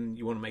come in.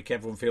 You want to make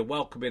everyone feel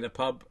welcome in a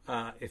pub.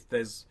 If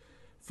there's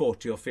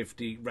 40 or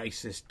 50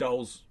 racist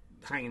dolls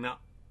hanging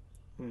up,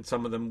 and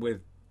some of them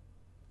with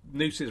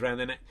nooses around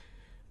their neck,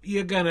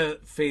 you're going to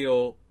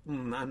feel,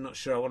 I'm not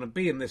sure I want to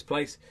be in this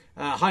place.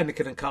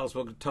 Heineken and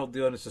Carlsberg told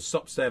the owners to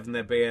stop serving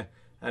their beer,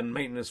 and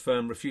maintenance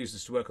firm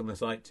refuses to work on the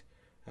site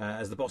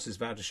as the bosses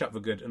vow to shut for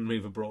good and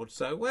move abroad.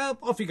 So, well,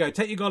 off you go.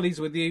 Take your gollies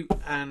with you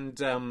and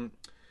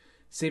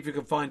see if you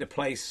can find a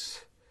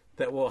place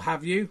that will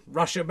have you.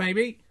 Russia,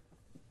 maybe.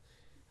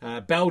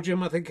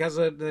 Belgium, I think,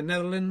 the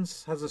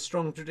Netherlands has a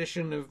strong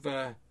tradition of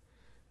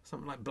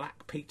something like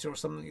Black Peter or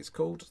something it's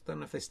called. Don't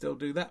know if they still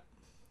do that.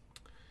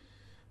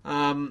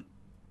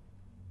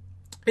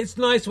 It's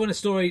nice when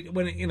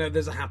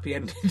there's a happy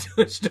ending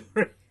to a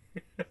story.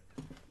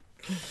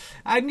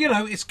 And,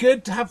 it's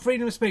good to have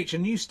freedom of speech,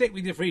 and you stick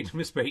with your freedom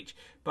of speech.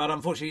 But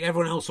unfortunately,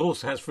 everyone else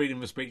also has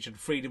freedom of speech and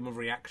freedom of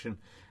reaction.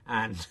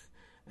 And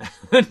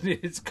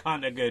it's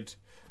kind of good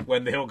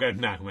when they all go,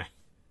 no, man.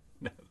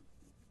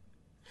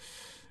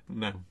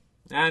 No.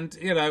 And,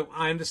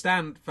 I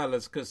understand,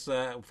 fellas, because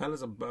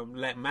fellas are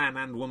man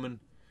and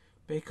woman.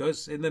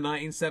 Because in the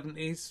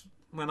 1970s,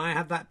 when I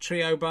had that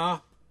trio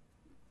bar,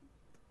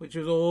 which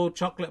was all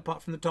chocolate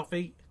apart from the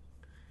toffee,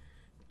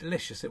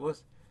 delicious it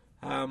was.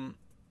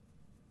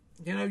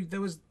 There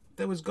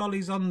was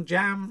gollies on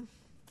jam.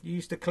 You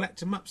used to collect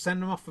them up,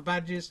 send them off for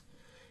badges.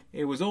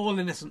 It was all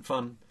innocent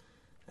fun,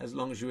 as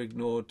long as you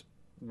ignored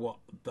what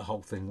the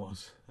whole thing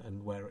was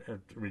and where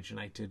it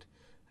originated,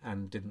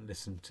 and didn't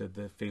listen to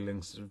the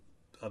feelings of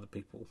other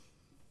people.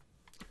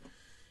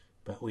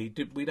 But we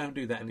don't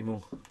do that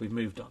anymore. We've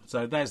moved on.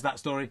 So there's that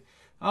story.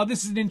 Oh,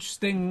 this is an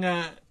interesting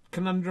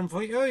conundrum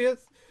for you. Oh,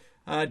 yes.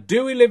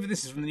 Do we live...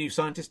 This is from the New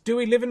Scientist. Do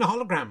we live in a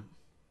hologram?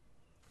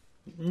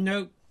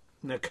 No.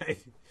 Okay.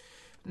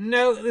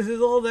 No, this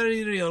is all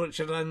very real,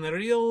 Richard. I'm a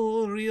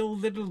real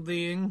little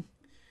being.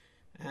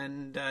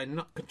 And I'm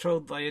not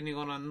controlled by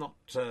anyone. I'm not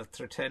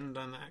pretend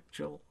I'm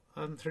actual.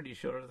 I'm pretty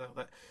sure about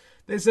that.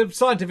 There's a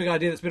scientific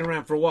idea that's been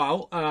around for a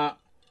while.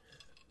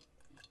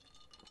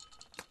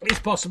 It's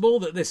possible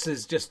that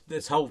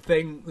this whole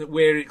thing that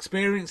we're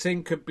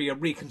experiencing could be a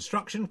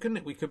reconstruction, couldn't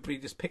it? We could be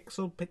just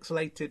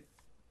pixelated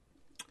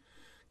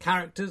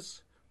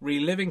characters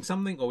reliving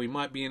something, or we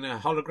might be in a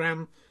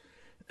hologram.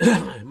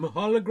 I'm a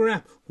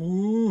hologram.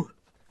 Ooh.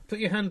 Put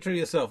your hand through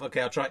yourself. Okay,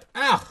 I'll try.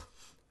 Ow!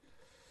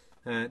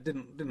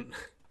 Didn't.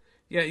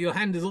 Yeah, your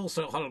hand is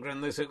also a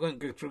hologram, though, so it won't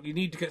go through. You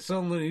need to get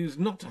someone who's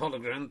not a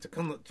hologram to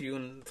come up to you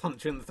and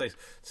punch you in the face.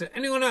 So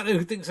anyone out there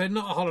who thinks they're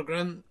not a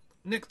hologram,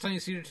 next time you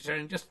see a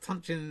vegetarian, just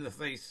punch him in the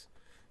face.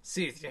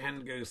 See if your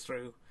hand goes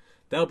through.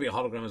 They'll be a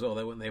hologram as well,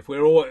 though, won't they? If we're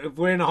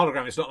in a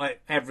hologram, it's not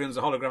like everyone's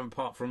a hologram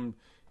apart from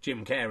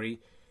Jim Carrey.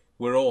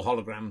 We're all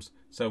holograms,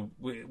 so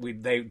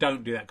they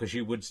don't do that because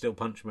you would still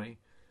punch me.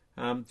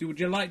 Would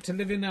you like to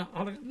live in a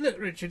hologram? Look,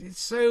 Richard, it's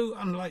so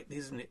unlikely,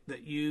 isn't it,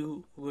 that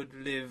you would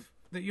live,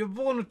 that you're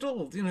born at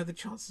all. The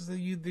chances of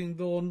you being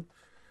born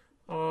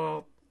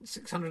are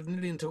 600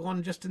 million to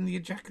 1 just in the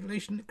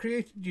ejaculation that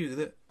created you.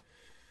 That,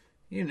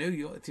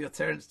 your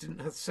parents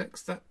didn't have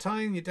sex that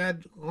time, your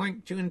dad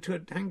wanked you into a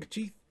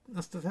handkerchief.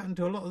 Must have happened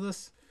to a lot of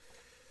us.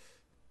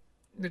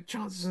 the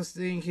chances of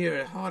staying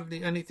here are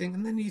hardly anything.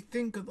 And then you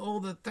think of all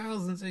the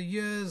thousands of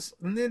years,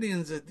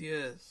 millions of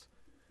years,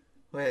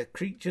 where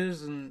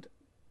creatures and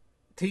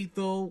teeth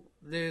all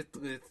lived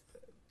with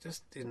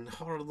just in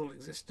horrible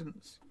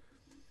existence.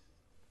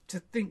 To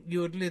think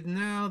you would live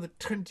now, the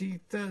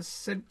 21st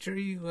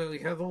century, where we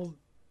have all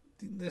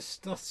this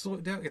stuff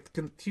sorted out with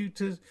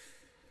computers.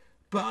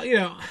 But, you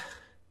know,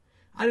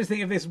 I just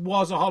think if this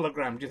was a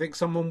hologram, do you think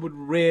someone would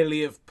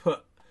really have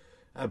put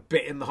a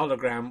bit in the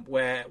hologram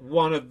where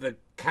one of the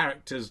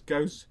characters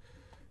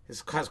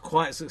has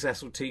quite a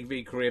successful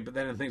TV career, but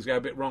then things go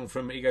a bit wrong for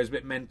him, he goes a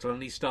bit mental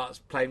and he starts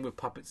playing with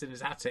puppets in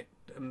his attic,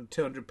 and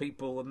 200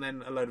 people and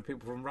then a load of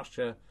people from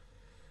Russia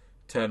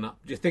turn up?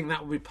 Do you think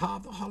that would be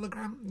part of the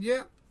hologram?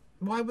 Yeah.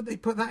 Why would they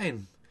put that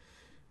in?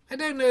 I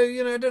don't know,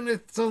 I don't know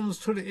if someone's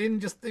put it in,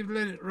 just they've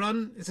let it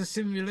run. It's a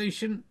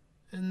simulation,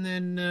 and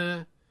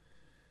then,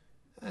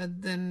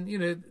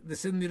 the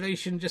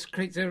simulation just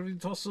creates every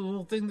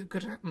possible thing that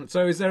could happen.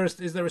 So is there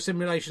a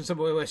simulation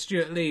somewhere where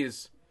Stuart Lee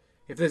is,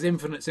 if there's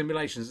infinite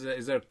simulations,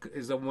 is there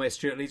one where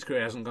Stuart Lee's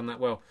career hasn't gone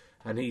that well,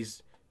 and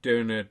he's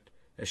doing a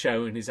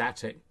show in his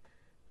attic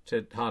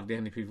to hardly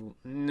any people?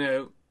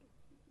 No.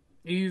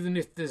 Even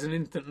if there's an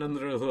infinite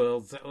number of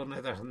worlds, that will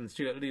never happen.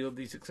 Stuart Lee will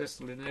be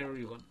successful in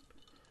every one.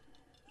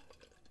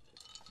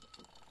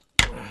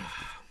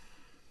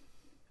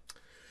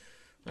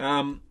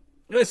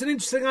 It's an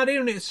interesting idea,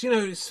 and it's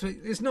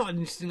not an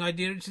interesting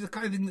idea. It's the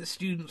kind of thing that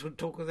students would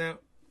talk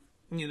about,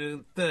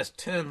 first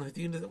term with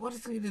what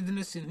if we live in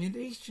a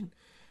simulation?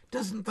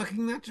 Doesn't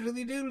fucking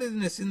naturally do live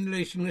in a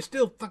simulation. We're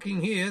still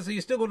fucking here, so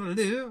you still got to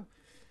live.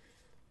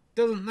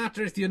 Doesn't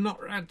matter if you're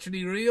not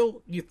actually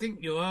real. You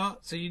think you are,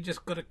 so you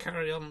just got to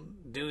carry on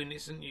doing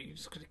this, and you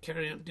just got to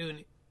carry on doing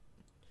it.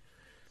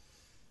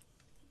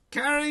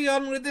 Carry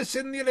on with the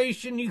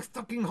simulation, you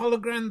fucking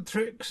hologram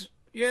tricks.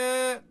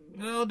 Yeah,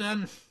 well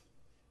done.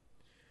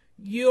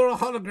 You're a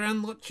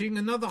hologram watching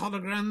another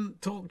hologram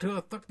talk to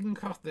a fucking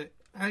puppet.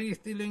 How are you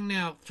feeling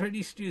now?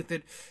 Pretty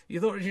stupid. You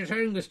thought your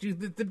own was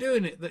stupid for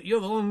doing it, that you're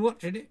the one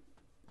watching it.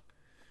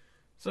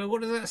 So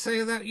what does that say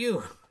about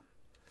you?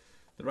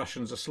 The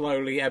Russians are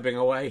slowly ebbing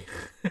away.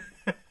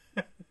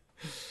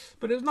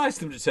 But it was nice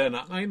of them to turn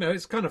up.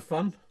 It's kind of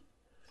fun.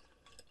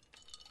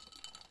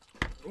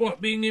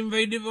 What, being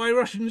invaded by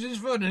Russians is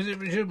fun, is it,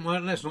 Richard? Well,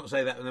 let's not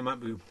say that, and there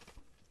might be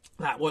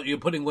that. What, you're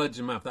putting words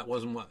in my mouth. That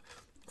wasn't what.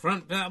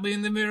 Front, that'll be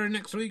in the Mirror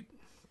next week.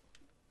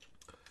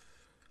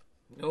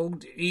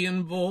 Old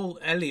Ian Ball,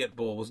 Elliot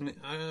Ball, wasn't it?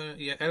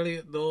 Yeah,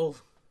 Elliot Ball.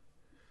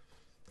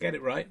 Get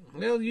it right.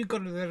 Well, you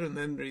got it better than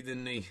Henry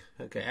than me.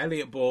 Okay,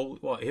 Elliot Ball.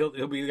 What? He'll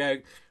be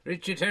going.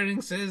 Richard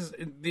Herring says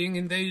being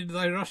invaded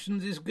by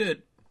Russians is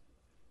good.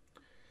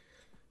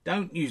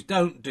 Don't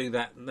do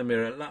that in the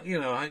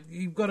Mirror.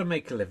 You've got to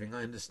make a living.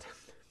 I understand.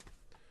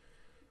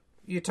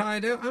 You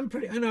tired out?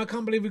 I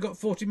can't believe we got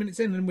 40 minutes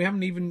in and we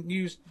haven't even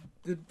used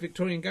the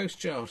Victorian Ghost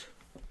Child.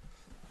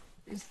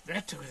 It's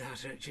better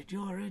without Richard.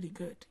 You're really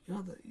good.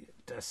 You're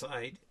the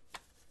side.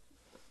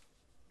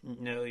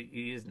 No,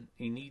 he isn't.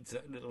 He needs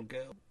that little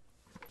girl.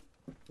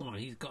 Oh,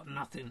 he's got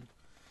nothing.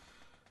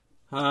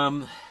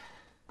 The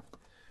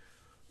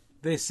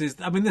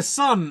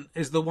Sun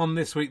is the one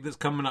this week that's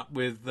coming up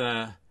with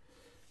the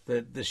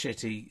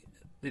shitty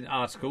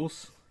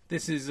articles.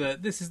 This is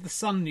the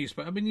Sun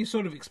newspaper. You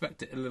sort of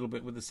expect it a little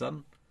bit with the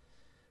Sun.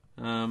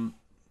 Let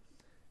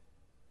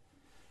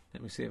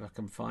me see if I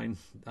can find.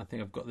 I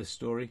think I've got this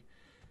story.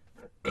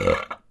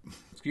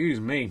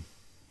 Excuse me.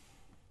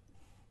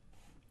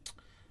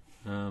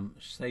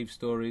 Save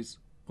stories.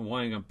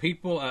 Wine gum.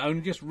 People are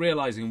only just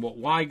realising what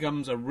wine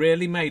gums are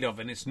really made of,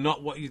 and it's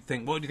not what you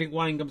think. What do you think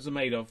wine gums are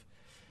made of?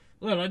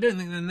 Well, I don't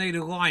think they're made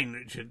of wine,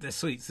 Richard. They're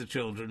sweets for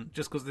children,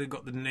 just because they've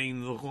got the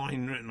name of the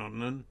wine written on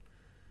them.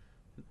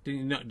 Did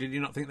you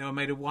not think they were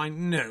made of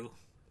wine? No,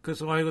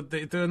 because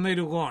if they were made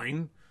of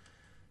wine,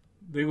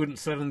 they wouldn't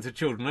sell them to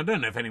children. I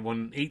don't know if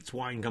anyone eats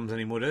wine gums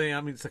anymore, do they?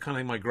 It's the kind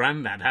of thing my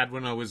granddad had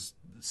when I was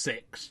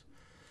 6.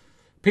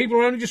 People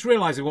are only just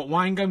realising what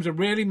wine gums are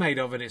really made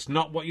of, and it's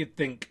not what you'd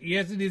think.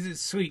 Yes, it is.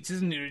 It's sweets,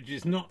 isn't it?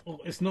 It's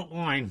not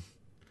wine.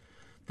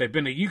 They've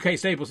been a UK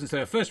staple since they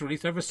were first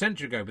released over a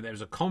century ago, but there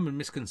is a common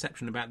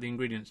misconception about the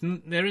ingredients.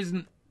 There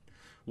isn't.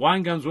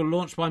 Wine gums were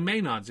launched by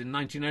Maynard's in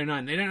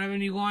 1909. They don't have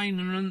any wine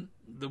in them.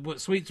 The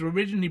sweets were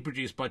originally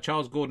produced by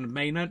Charles Gordon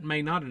Maynard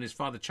and his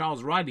father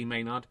Charles Riley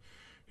Maynard,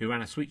 who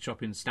ran a sweet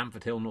shop in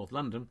Stamford Hill, North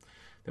London.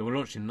 They were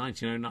launched in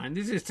 1909.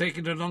 This is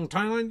taking a long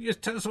time. Why don't you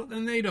just tell us what they're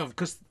made of?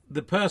 Because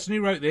the person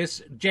who wrote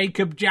this,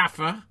 Jacob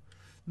Jaffa,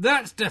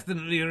 that's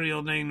definitely a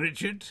real name,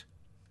 Richard.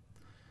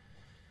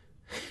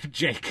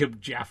 Jacob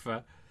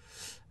Jaffa.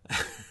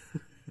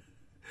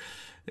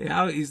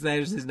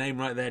 There's his name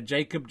right there,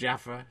 Jacob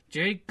Jaffa.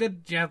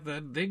 Jacob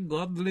Jaffa, the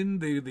Godlin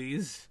do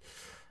these.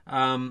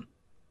 The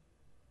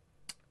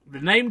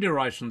name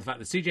derives from the fact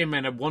that C.J.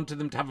 Maynard wanted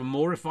them to have a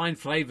more refined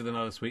flavour than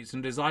other sweets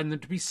and designed them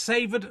to be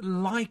savoured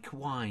like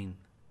wine.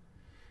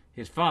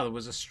 His father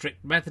was a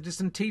strict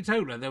Methodist and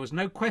teetotaler. There was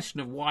no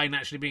question of wine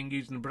actually being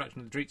used in the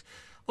production of the treats.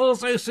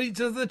 Also sweets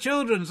of the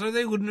children, so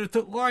they wouldn't have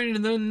took wine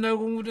and then no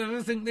one would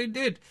ever think they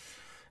did.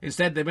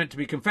 Instead, they're meant to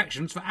be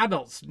confections for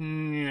adults,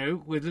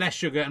 with less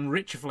sugar and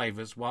richer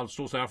flavours, whilst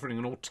also offering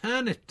an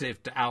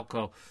alternative to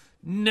alcohol.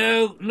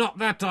 No, not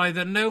that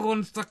either. No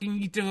one's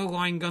fucking eating a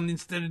wine gun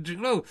instead of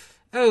drinking.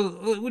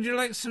 Oh, would you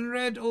like some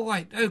red or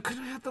white? Oh, can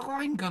I have the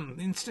wine gun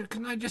instead?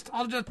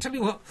 I'll just tell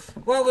you what,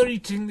 while we're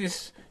eating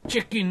this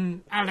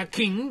chicken a la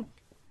king,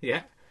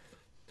 yeah,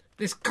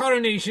 this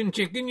coronation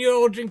chicken, you're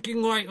all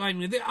drinking white wine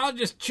with it. I'll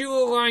just chew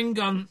a wine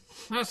gun.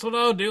 That's what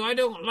I'll do. I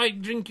don't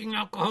like drinking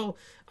alcohol.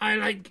 I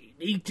like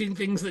eating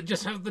things that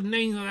just have the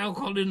name of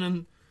alcohol in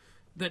them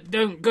that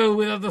don't go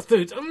with other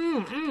foods.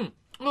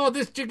 Oh,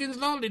 this chicken's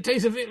lovely. It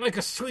tastes a bit like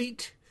a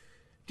sweet.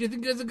 Do you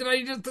think there's a good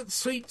idea to put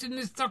sweets in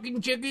this fucking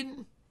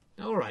chicken?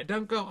 All right,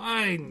 don't go.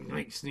 I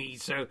might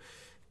sneeze. So,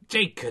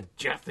 Jacob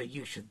Jaffa,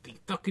 you should be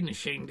fucking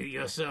ashamed of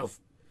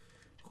yourself.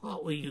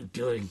 What were you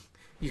doing?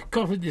 You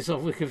copied this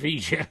off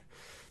Wikipedia.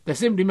 They're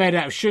simply made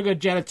out of sugar,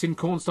 gelatin,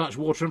 cornstarch,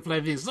 water, and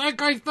flavourings.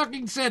 Like I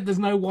fucking said, there's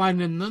no wine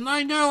in them.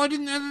 I know, I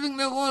didn't ever think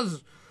there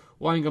was.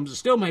 Wine gums are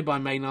still made by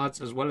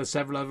Maynards, as well as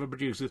several other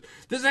producers.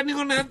 Does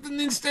anyone have them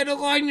instead of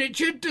wine,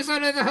 Richard? Does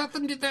that ever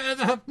happen? Did that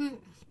ever happen?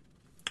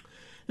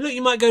 Look,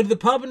 you might go to the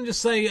pub and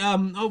just say,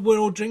 we're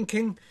all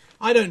drinking.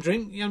 I don't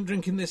drink. I'm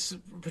drinking this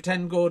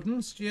pretend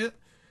Gordon's, yeah.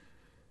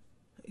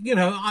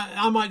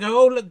 I might go,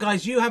 oh, look,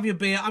 guys, you have your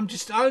beer. I'm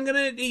going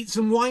to eat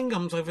some wine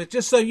gums over it,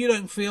 just so you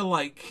don't feel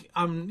like,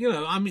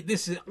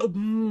 this is,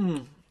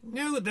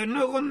 No,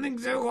 no one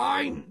thinks they're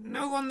wine.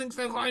 No one thinks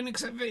they're wine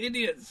except for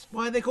idiots.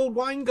 Why are they called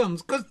wine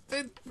gums? Because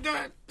they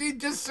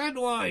just said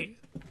why.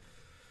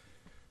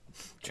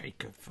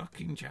 Jacob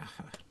fucking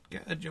Jaffa.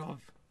 Get a job.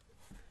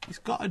 He's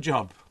got a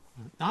job.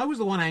 I was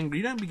the one angry.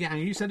 You don't be getting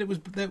angry. You said it was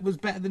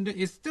better than doing.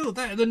 It's still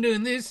better than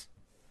doing this.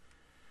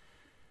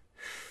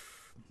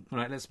 All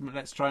right,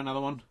 let's try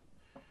another one.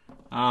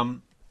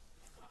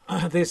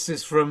 This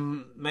is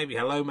from maybe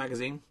Hello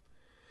magazine.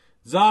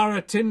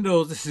 Zara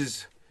Tindall's. This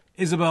is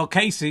Isabel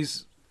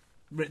Casey's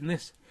written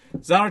this.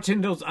 Zara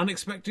Tindall's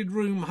unexpected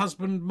room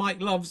husband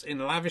Mike loves in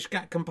lavish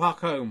Gatcombe Park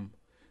home.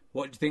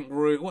 What do you think?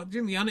 What do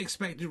you think the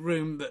unexpected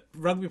room that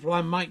rugby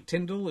player Mike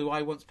Tindall, who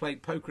I once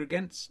played poker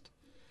against,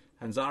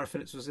 and Zara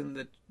Phillips was in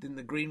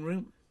the green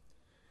room.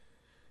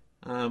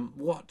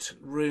 What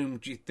room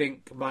do you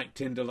think Mike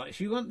Tindall likes?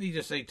 You want me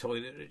to say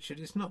toilet, Richard?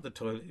 It's not the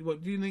toilet.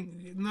 What do you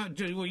think?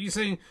 What are you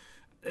saying?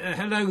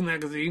 Hello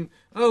magazine.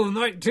 Oh,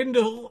 Mike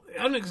Tindall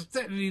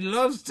unexpectedly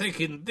loves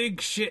taking big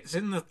shits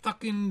in the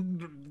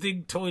fucking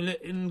big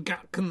toilet in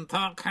Gatcombe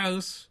Park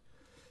house.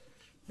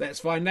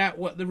 Let's find out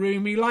what the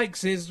room he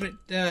likes is,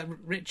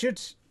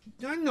 Richard.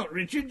 I'm not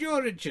Richard,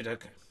 you're Richard.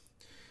 Okay.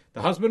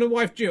 The husband and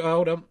wife duo.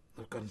 Hold on.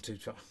 I've gone too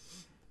far.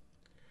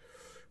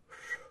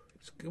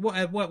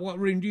 What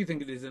room do you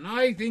think it is? And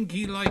I think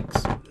he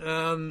likes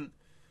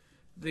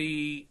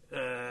the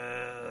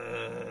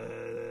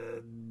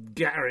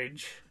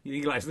garage.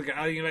 He likes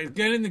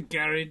going in the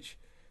garage,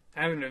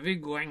 having a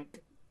big wank,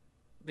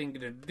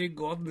 thinking of big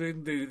what they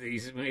do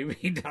these. Maybe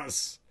he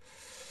does.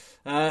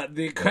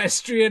 The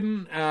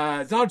equestrian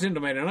Zara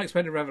Tindall made an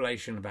unexpected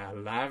revelation about a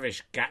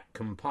lavish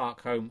Gatcombe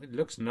Park home. It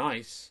looks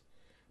nice.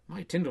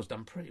 Mike Tindall's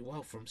done pretty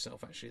well for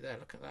himself, actually. There,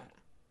 look at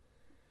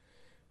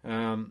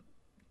that.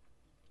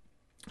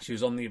 She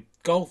was on the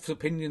Golf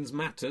Opinions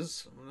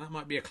Matters, and that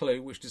might be a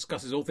clue, which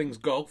discusses all things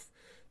golf.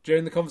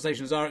 During the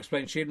conversation, Zara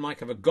explained she and Mike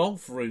have a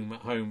golf room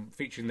at home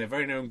featuring their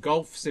very own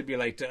golf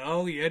simulator.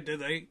 Oh, yeah, do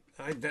they?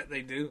 I bet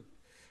they do.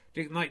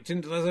 Do you think Mike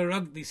Tindall has a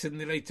rugby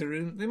simulator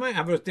room? They might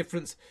have a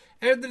difference.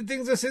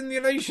 Everything's a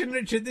simulation,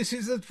 Richard. This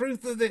is the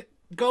truth of it.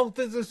 Golf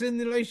is a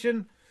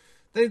simulation.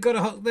 They've got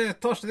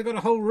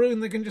a whole room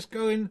they can just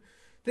go in.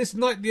 This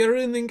night they're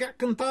in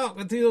Gatcombe Park,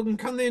 and people can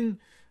come in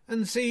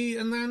and see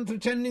a man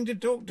pretending to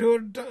talk to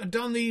a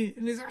dummy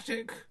in his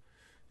attic.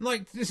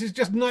 This is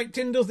just Mike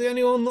Tindall's the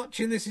only one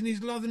watching this, and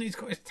he's loving it. He's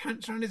got his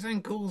pants around his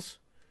ankles.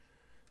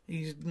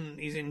 He's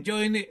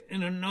enjoying it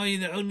in a way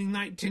that only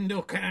Mike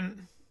Tindall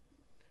can.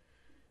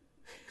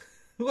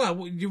 Well,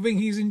 do you think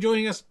he's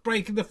enjoying us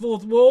breaking the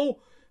fourth wall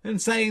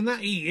and saying that?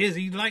 He is.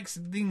 He likes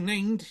being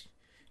named.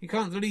 You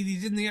can't believe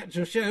he's in the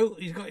actual show.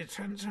 He's got his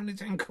pants around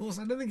his ankles.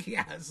 I don't think he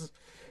has.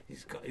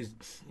 He's got his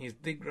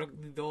big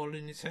rugby ball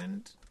in his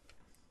hand.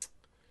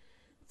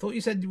 I thought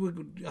you said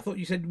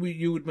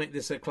you would make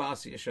this a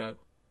classier show.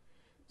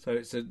 So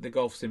it's the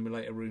golf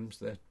simulator room's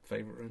their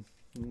favourite room.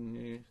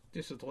 Yeah,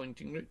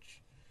 disappointing,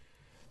 Rich.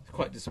 It's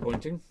quite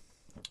disappointing.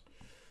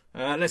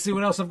 Let's see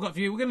what else I've got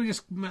for you. We're going to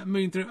just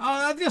move through.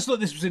 I just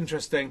thought this was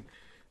interesting.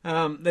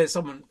 There's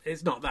someone.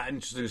 It's not that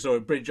interesting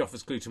story. Bridge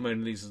offers clue to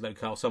Mona Lisa's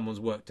locale. Someone's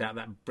worked out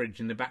that bridge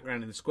in the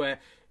background in the square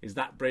is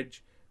that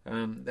bridge.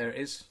 There it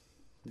is.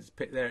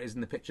 There it is in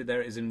the picture.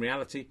 There it is in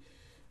reality.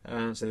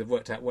 So they've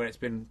worked out where it's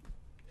been.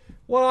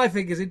 What I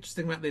think is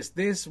interesting about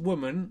this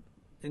woman,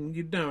 and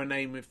you'd know her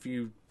name if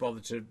you bother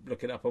to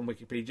look it up on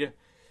Wikipedia.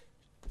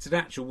 It's an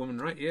actual woman,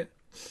 right? Yeah.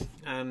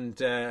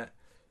 And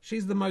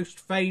she's the most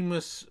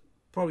famous,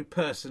 probably,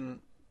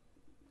 person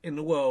in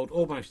the world,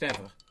 almost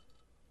ever.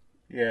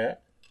 Yeah.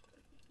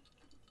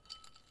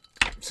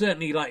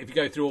 Certainly, if you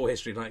go through all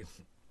history,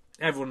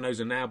 Everyone knows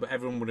her now, but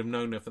everyone would have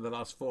known her for the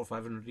last 400 or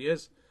 500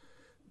 years.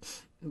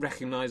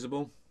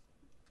 Recognisable.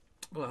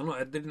 Well,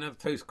 they didn't have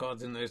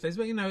postcards in those days,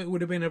 but it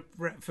would have been a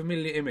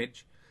familiar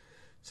image.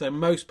 So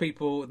most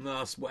people in the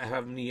last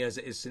however many years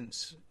it is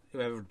since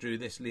whoever drew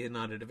this,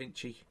 Leonardo da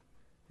Vinci,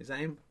 is that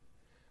him?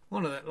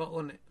 One of that lot,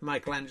 wasn't it?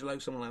 Michelangelo,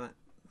 someone like that.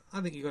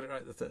 I think you got it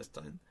right the first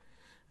time.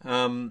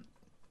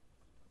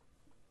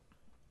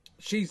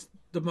 She's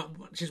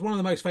one of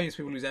the most famous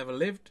people who's ever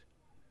lived.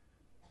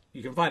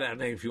 You can find out her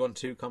name if you want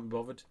to. Can't be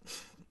bothered.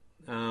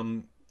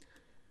 But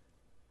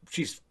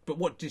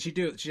what did she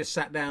do? She just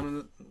sat down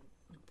and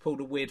pulled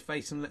a weird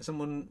face and let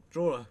someone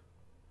draw her.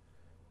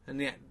 And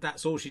yeah,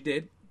 that's all she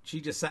did. She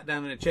just sat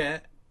down in a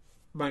chair.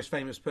 Most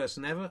famous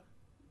person ever.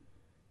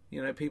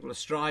 People are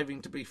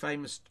striving to be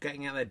famous,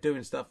 getting out there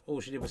doing stuff.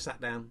 All she did was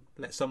sat down,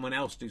 let someone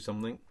else do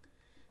something,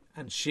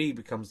 and she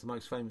becomes the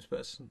most famous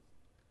person.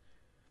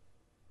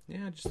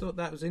 Yeah, I just thought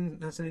that's an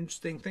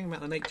interesting thing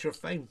about the nature of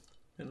fame.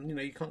 And,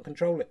 you can't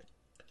control it.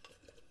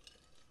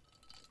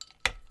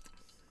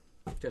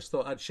 Just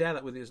thought I'd share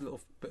that with you as a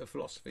little bit of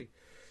philosophy.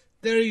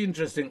 Very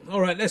interesting.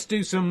 All right, let's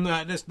do some...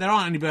 there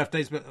aren't any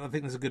birthdays, but I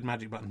think there's a good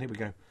magic button. Here we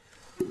go.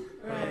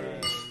 Hooray.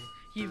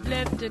 You've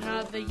lived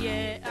another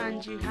year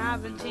and you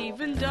haven't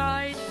even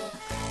died.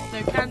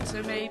 Though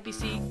cancer may be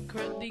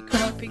secretly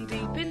creeping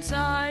deep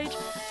inside.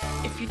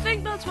 If you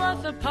think that's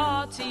worth a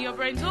party, your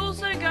brain's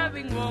also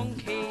going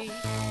wonky.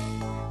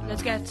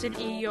 Let's get an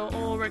E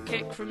or a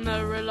kick from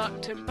the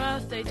reluctant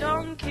birthday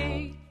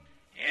donkey.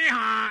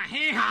 Hee-haw,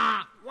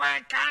 hee-haw,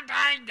 why can't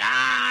I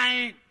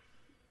die?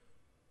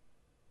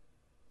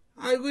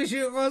 I wish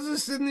it was a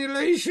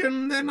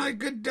simulation, then I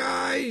could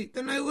die.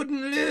 Then I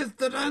wouldn't live,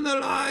 that I'm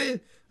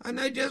alive, and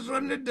I just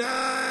want to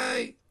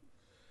die.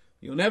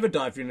 You'll never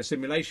die if you're in a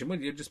simulation, will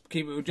you?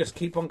 It will just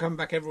keep on coming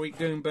back every week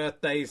doing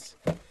birthdays.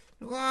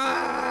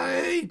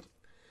 Why?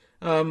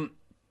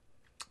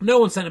 No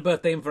one sent a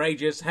birthday in for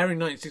ages.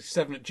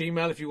 Herring1967 at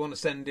Gmail if you want to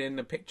send in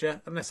a picture,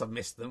 unless I've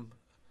missed them.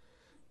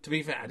 To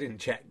be fair, I didn't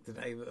check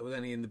today that there was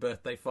any in the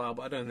birthday file,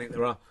 but I don't think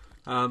there are.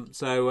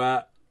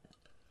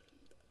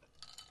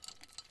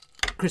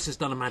 Chris has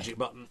done a magic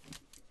button,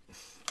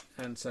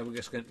 and so we're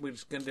just going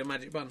to do a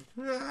magic button.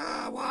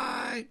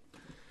 Why?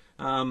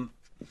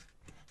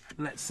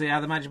 Let's see how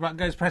the magic button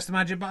goes. Press the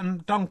magic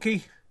button,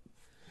 donkey.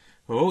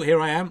 Oh, here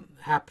I am,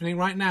 happening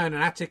right now in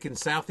an attic in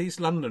southeast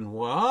London.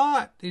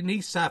 What?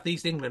 In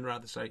southeast England,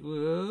 rather say.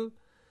 Whoa.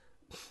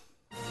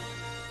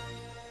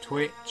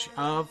 Twitch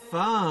of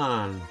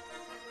fun.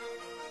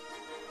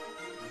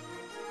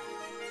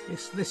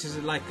 This is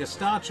like a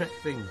Star Trek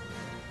thing.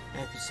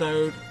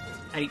 Episode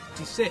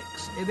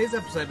 86. It is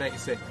episode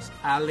 86.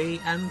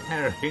 Ali and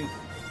Herring.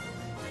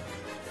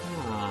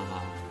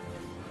 Ah.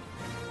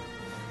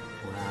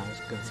 Wow,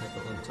 it's going to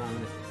take a long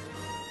time.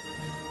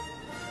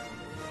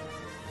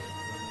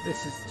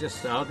 This is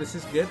just... Oh, this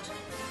is good.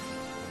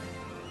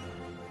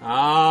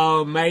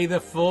 Oh, May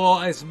the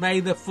 4th. It's May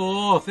the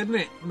 4th, isn't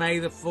it? May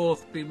the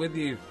 4th be with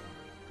you.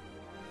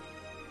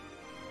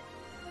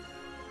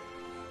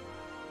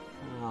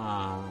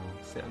 Ah,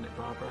 sit on it,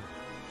 Barbara.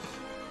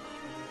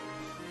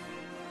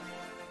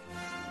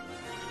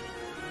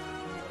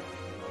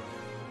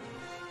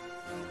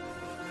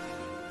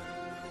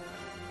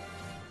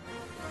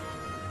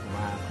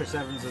 Wow, Chris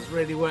Evans has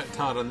really worked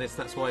hard on this.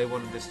 That's why he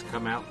wanted this to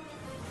come out.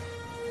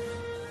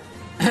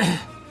 Do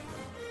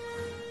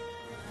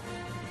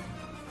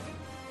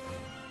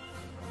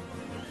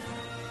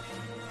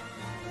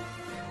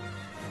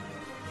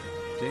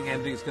you think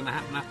anything's going to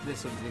happen after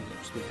this, or do you think it'll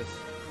just be this?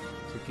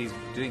 Do you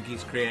think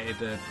he's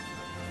created a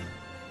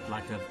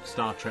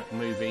Star Trek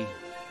movie?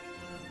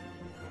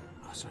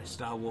 Oh, sorry,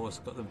 Star Wars.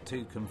 Got them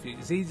too confused.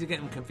 It's easy to get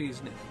them confused,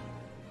 isn't it?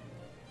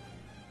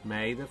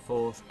 May the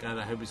 4th. God,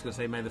 I hope he's going to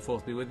say May the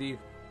 4th be with you.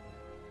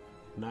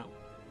 No.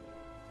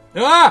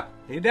 Ah!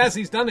 He does.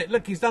 He's done it.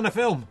 Look, he's done a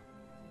film.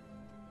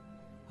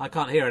 I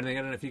can't hear anything.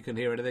 I don't know if you can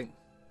hear anything.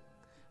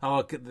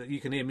 Oh, you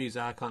can hear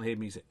music. I can't hear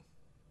music.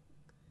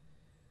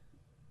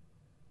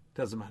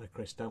 Doesn't matter,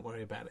 Chris. Don't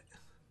worry about it.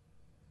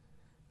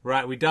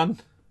 Right, we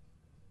done?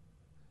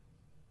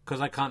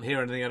 Because I can't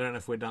hear anything, I don't know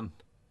if we're done.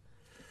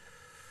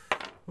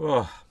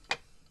 Oh.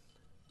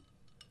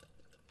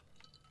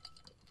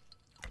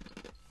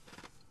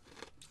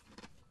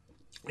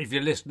 If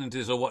you're listening to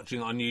this or watching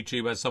it on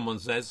YouTube, as someone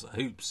says,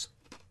 hoops,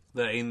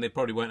 they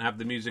probably won't have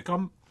the music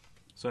on.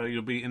 So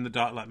you'll be in the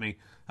dark like me.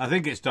 I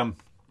think it's done.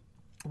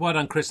 Well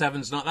done, Chris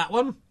Evans, not that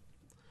one.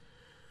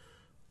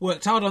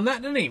 Worked hard on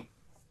that, didn't he?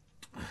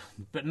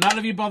 But none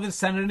of you bothered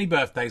sending any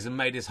birthdays and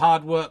made his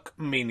hard work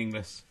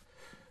meaningless.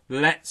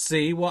 Let's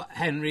see what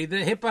Henry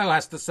the Hippo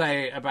has to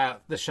say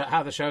about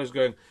how the show's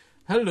going.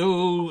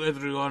 Hello,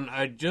 everyone.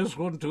 I just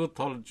want to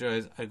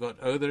apologise. I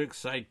got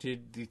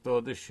overexcited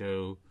before the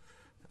show.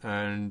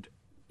 And,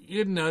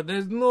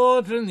 there's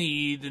more to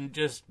need than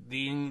just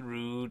being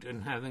rude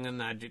and having a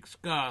magic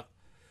scarf.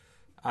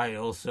 I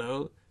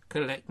also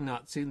collect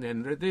Nazi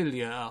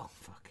memorabilia. Oh,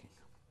 fucking.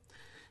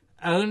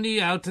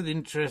 Only out of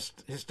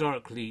interest,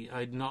 historically,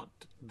 I'm not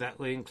that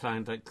way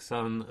inclined like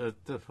some of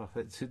the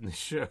puppets in the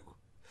show.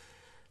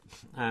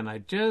 And I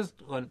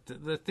just want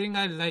the thing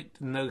I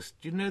liked most.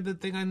 Do you know the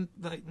thing I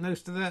liked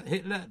most of that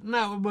Hitler?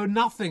 No, well,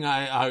 nothing.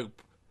 I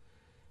hope.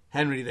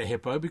 Henry the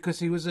Hippo, because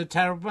he was a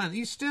terrible man.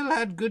 He still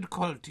had good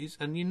qualities,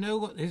 and you know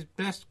what his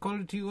best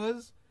quality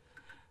was?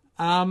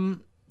 I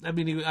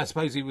mean, I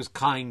suppose he was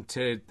kind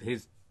to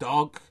his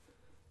dog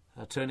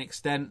to an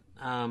extent.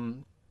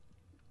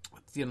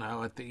 You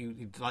know, I think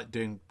he liked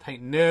doing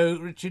paint. No,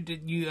 Richard,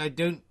 I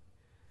don't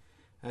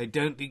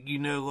think you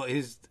know what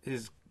his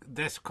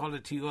best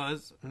quality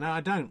was. No, I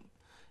don't.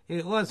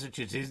 It was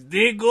Richard. His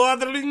big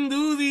waddling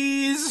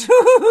doobies.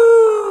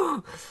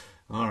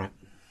 All right.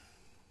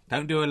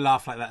 Don't do a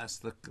laugh like that.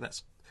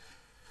 That's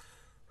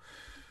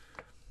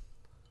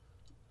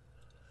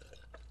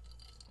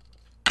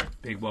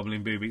big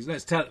wobbling boobies.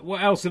 Let's tell.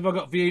 What else have I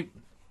got for you?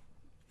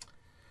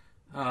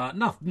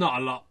 Not a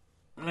lot.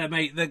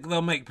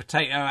 They'll make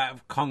potato out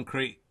of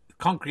concrete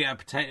out of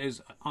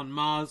potatoes on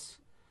Mars.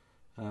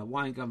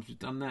 Wine gums, we've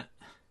done that.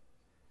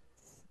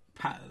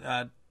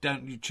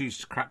 Don't you choose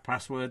to crack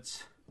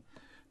passwords?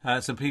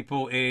 Some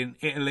people in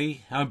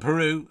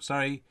Peru,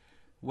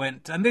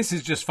 went, and this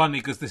is just funny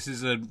because this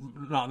is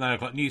not a 9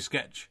 o'clock news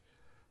sketch.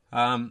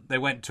 They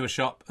went to a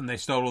shop and they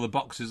stole all the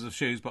boxes of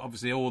shoes, but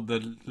obviously all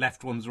the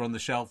left ones were on the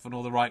shelf and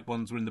all the right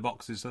ones were in the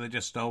boxes, so they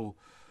just stole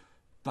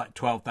like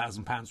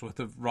 £12,000 worth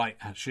of right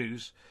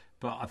shoes.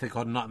 But I think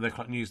on 9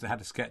 o'clock news they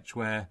had a sketch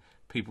where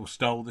people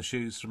stole the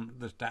shoes from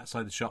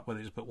outside the shop, where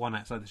they just put one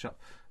outside the shop,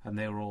 and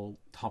they were all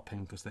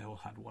hopping because they all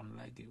had one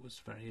leg. It was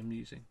very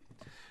amusing.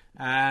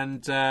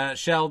 And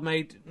Shell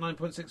made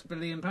 £9.6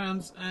 billion,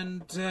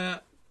 and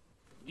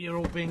you're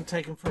all being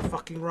taken for a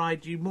fucking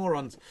ride, you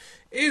morons.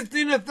 It's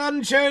been a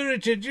fun show,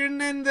 Richard. Do you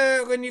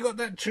remember when you got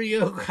that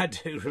trio? I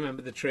do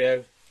remember the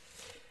trio.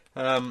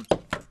 Well,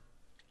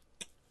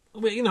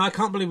 you know, I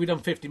can't believe we've done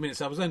 50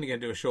 minutes. I was only going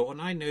to do a short one.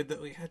 I know that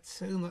we had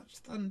so much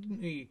fun, didn't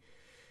we?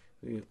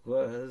 It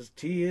was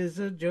tears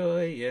of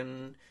joy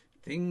and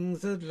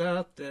things of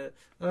laughter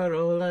are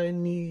all I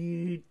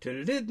need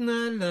to live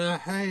my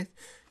life.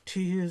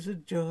 Tears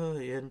of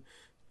joy and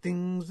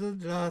things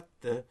of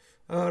laughter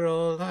are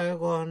all I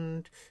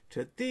want.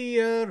 To thee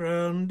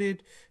around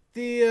it,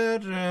 do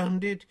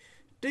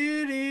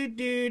do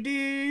do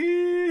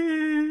do.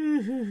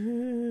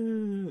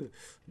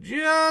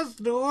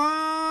 Just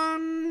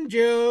one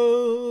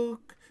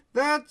joke,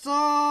 that's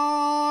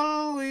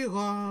all we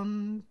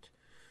want.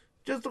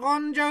 Just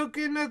one joke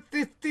in a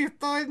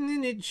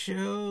 55-minute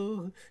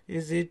show.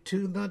 Is it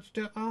too much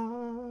to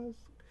ask?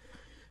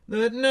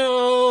 But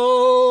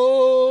no,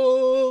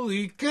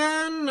 we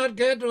cannot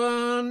get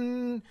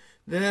one.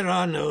 There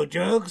are no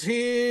jokes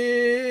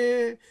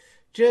here.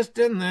 Just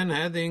and then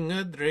having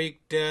a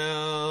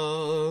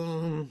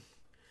breakdown.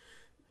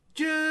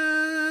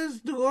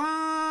 Just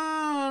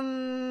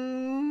one.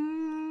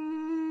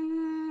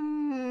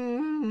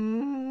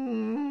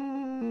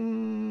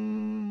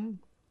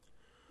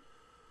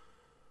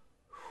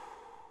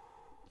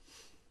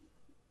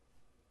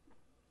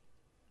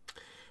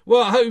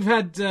 Well, I hope you've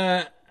had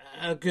a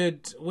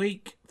good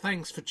week.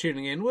 Thanks for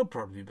tuning in. We'll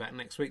probably be back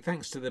next week.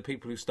 Thanks to the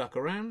people who stuck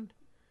around.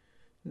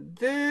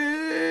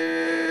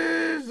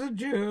 There's a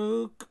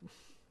joke.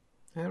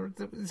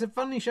 It's a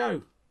funny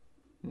show.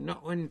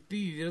 Not when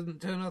P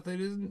doesn't turn up,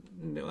 it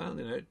isn't. Well,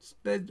 you know,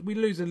 we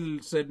lose a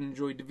little certain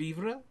joy de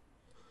vivre.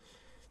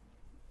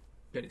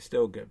 But it's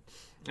still good.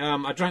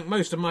 I drank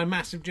most of my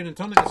massive gin and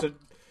tonic. It's a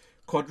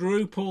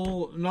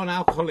quadruple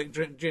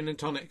non-alcoholic gin and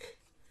tonic.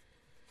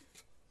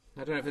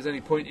 I don't know if there's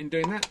any point in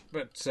doing that,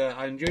 but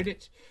I enjoyed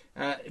it.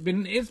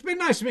 It's been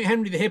nice to meet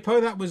Henry the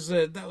Hippo. That was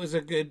a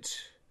good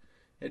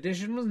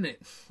addition, wasn't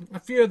it? A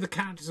few of the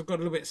characters have got a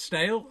little bit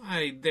stale.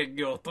 I beg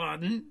your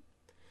pardon.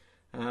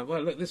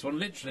 Well, look, this one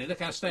literally. Look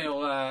how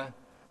stale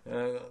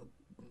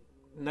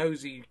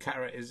Nosy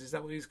Carrot is. Is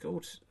that what he's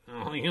called?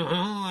 Oh,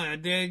 I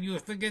dare you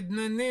forget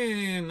my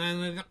name.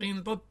 I'm an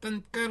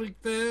important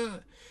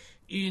character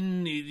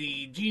in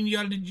the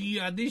genealogy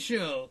of the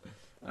show.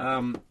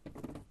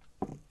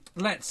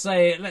 Let's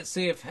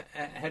see if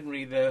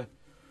Henry the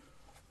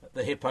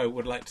Hippo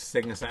would like to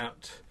sing us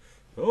out.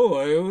 Oh,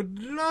 I would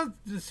love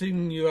to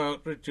sing you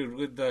out, Richard,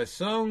 with a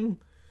song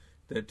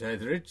that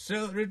I've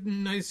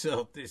written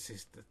myself. This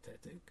is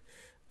pathetic.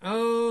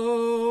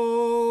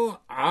 Oh,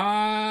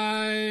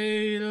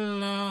 I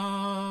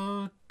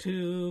love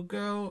to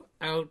go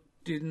out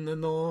in the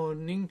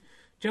morning,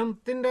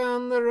 jumping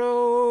down the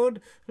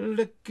road,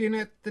 looking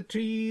at the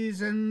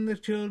trees and the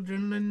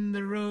children in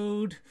the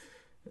road.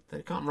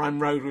 They can't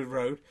rhyme road with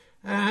road.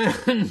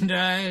 And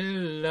I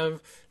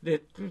love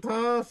little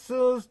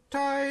tassels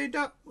tied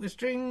up with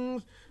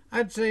strings.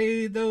 I'd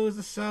say those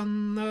are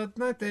some of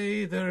my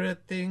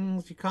favourite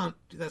things. You can't.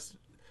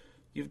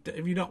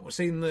 Have you not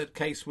seen the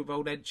case with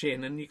old Ed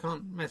Sheeran? You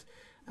can't mess.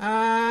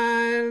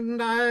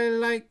 And I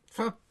like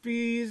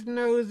puppies'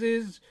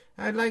 noses.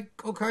 I like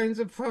all kinds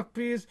of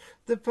puppies.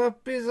 The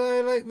puppies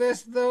I like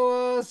best,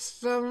 though, are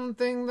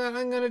something that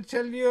I'm going to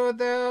tell you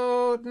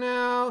about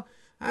now.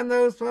 And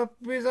those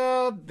puppies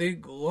are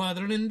big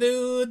waddling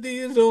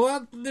duties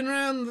waddling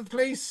around the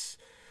place.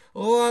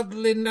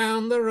 waddling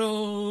down the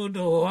road,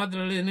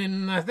 waddling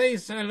in the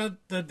face, I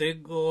let the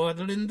dig,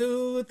 waddling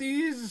do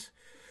these,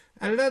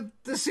 I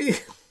let the see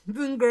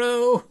them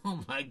grow.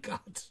 Oh my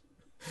God.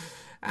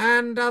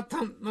 And I'll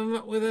thump them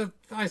up with a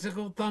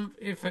bicycle thump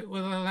if it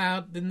was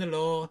allowed in the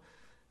law.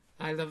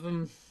 I love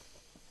them.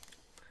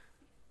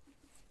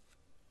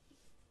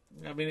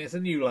 I mean, it's a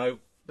new low,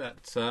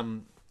 but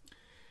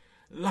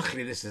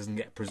luckily this doesn't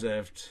get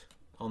preserved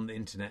on the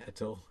internet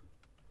at all.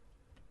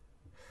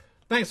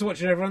 Thanks for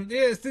watching, everyone.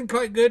 Yeah, it's been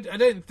quite good. I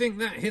don't think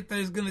that hit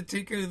is going to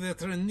take over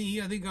through a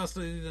knee. I think I'll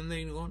still do the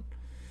main one.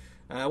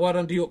 Well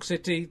done to York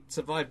City.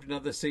 Survived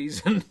another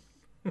season.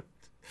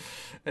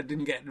 I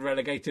didn't get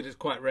relegated. It's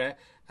quite rare.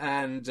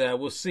 And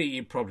we'll see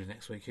you probably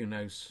next week. Who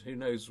knows? Who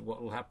knows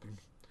what will happen?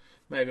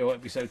 Maybe I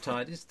won't be so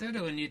tired. Instead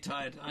of when you're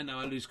tired, I know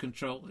I lose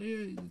control.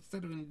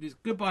 Instead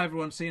of goodbye,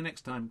 everyone. See you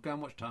next time. Go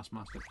and watch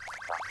Taskmaster.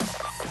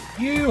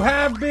 You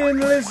have been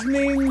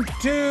listening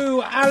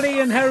to Ali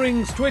and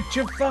Herring's Twitch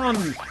of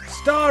Fun,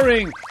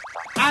 starring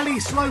Ali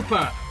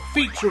Sloper,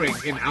 featuring,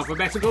 in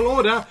alphabetical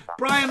order,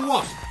 Brian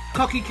Wasp,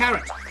 Cocky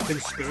Carrot,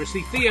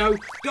 Conspiracy Theo,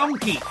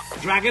 Donkey,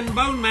 Dragon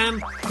Bone Man,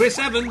 Chris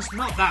Evans,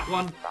 not that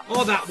one,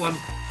 or that one,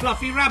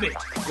 Fluffy Rabbit,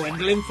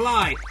 Gwendolyn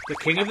Fly, the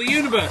King of the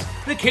Universe,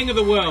 the King of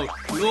the World,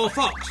 Law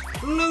Fox,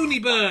 Looney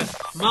Bird,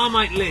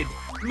 Marmite Lid,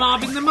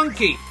 Marvin the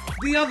Monkey,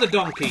 the Other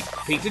Donkey,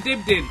 Peter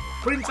Dibdin,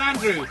 Prince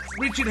Andrew,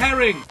 Richard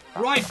Herring,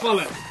 Right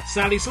Bollock,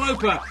 Sally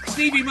Sloper,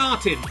 Stevie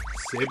Martin,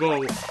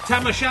 Sybil,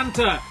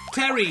 Tamashanta,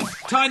 Terry,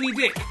 Tiny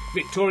Dick,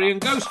 Victorian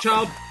Ghost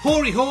Child,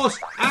 Hoary Horse,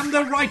 and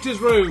The Writer's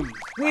Room.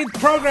 With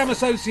programme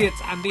associates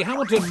Andy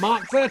Hamilton,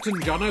 Mark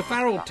Thurton, John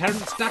O'Farrell,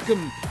 Terence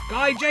Stackham,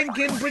 Guy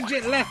Jenkin,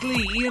 Bridget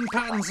Lethley, Ian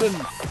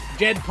Pattinson,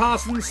 Jed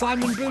Parsons,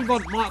 Simon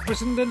Boulevant, Mark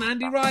Brissenden,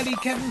 Andy Riley,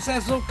 Kevin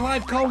Cecil,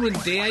 Clive Coleman,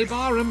 D.A.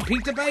 Barham,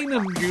 Peter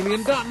Bainham,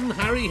 Julian Dutton,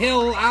 Harry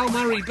Hill, Al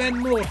Murray, Ben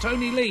Moore,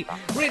 Tony Lee,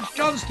 Rich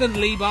Johnston,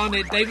 Lee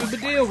Barnett, David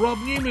Baddiel, Rob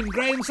Newman,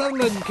 Graham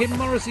Sutherland, Kim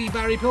Morrissey,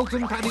 Barry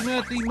Pilton, Paddy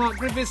Murphy, Mark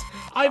Griffiths,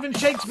 Ivan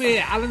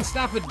Shakespeare, Alan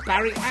Stafford,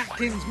 Barry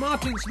Atkins,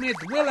 Martin Smith,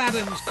 Will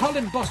Adams,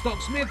 Colin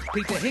Bostock Smith,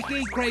 Peter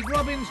Hickey, Craig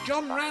Robbins,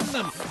 John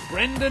Random,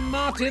 Brendan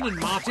Martin and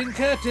Martin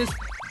Curtis,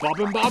 Bob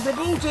and Barbara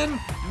Boulton,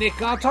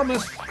 Nick R.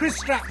 Thomas, Chris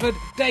Stratford,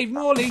 Dave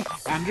Morley,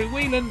 Andrew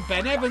Whelan,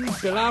 Ben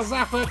Evans, Bilal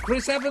Zaffer,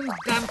 Chris Evans,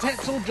 Dan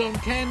Tetzel, John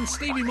Ken,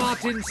 Stevie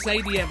Martin,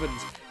 Sadie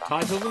Evans.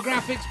 Titles and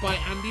graphics by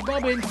Andy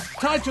Bobbin.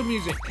 Title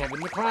music, Kevin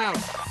MacLeod.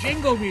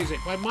 Jingle music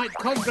by Mike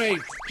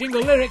Cosgrave.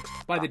 Jingle lyrics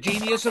by the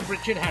genius of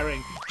Richard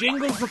Herring.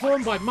 Jingles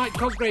performed by Mike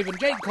Cosgrave and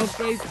Jake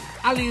Cosgrave.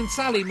 Ali and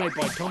Sally made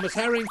by Thomas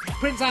Herring.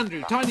 Prince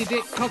Andrew, Tiny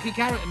Dick, Cocky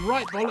Carrot and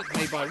Right Bollock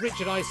made by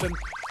Richard Ison.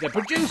 The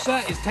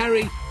producer is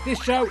Terry.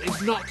 This show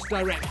is not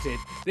directed.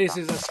 This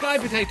is a Sky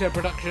Potato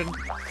production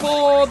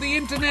for the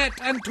internet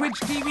and Twitch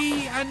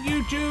TV and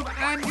YouTube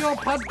and your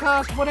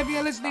podcast, whatever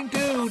you're listening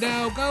to.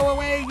 Now go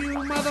away,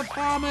 you mother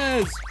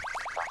farmers.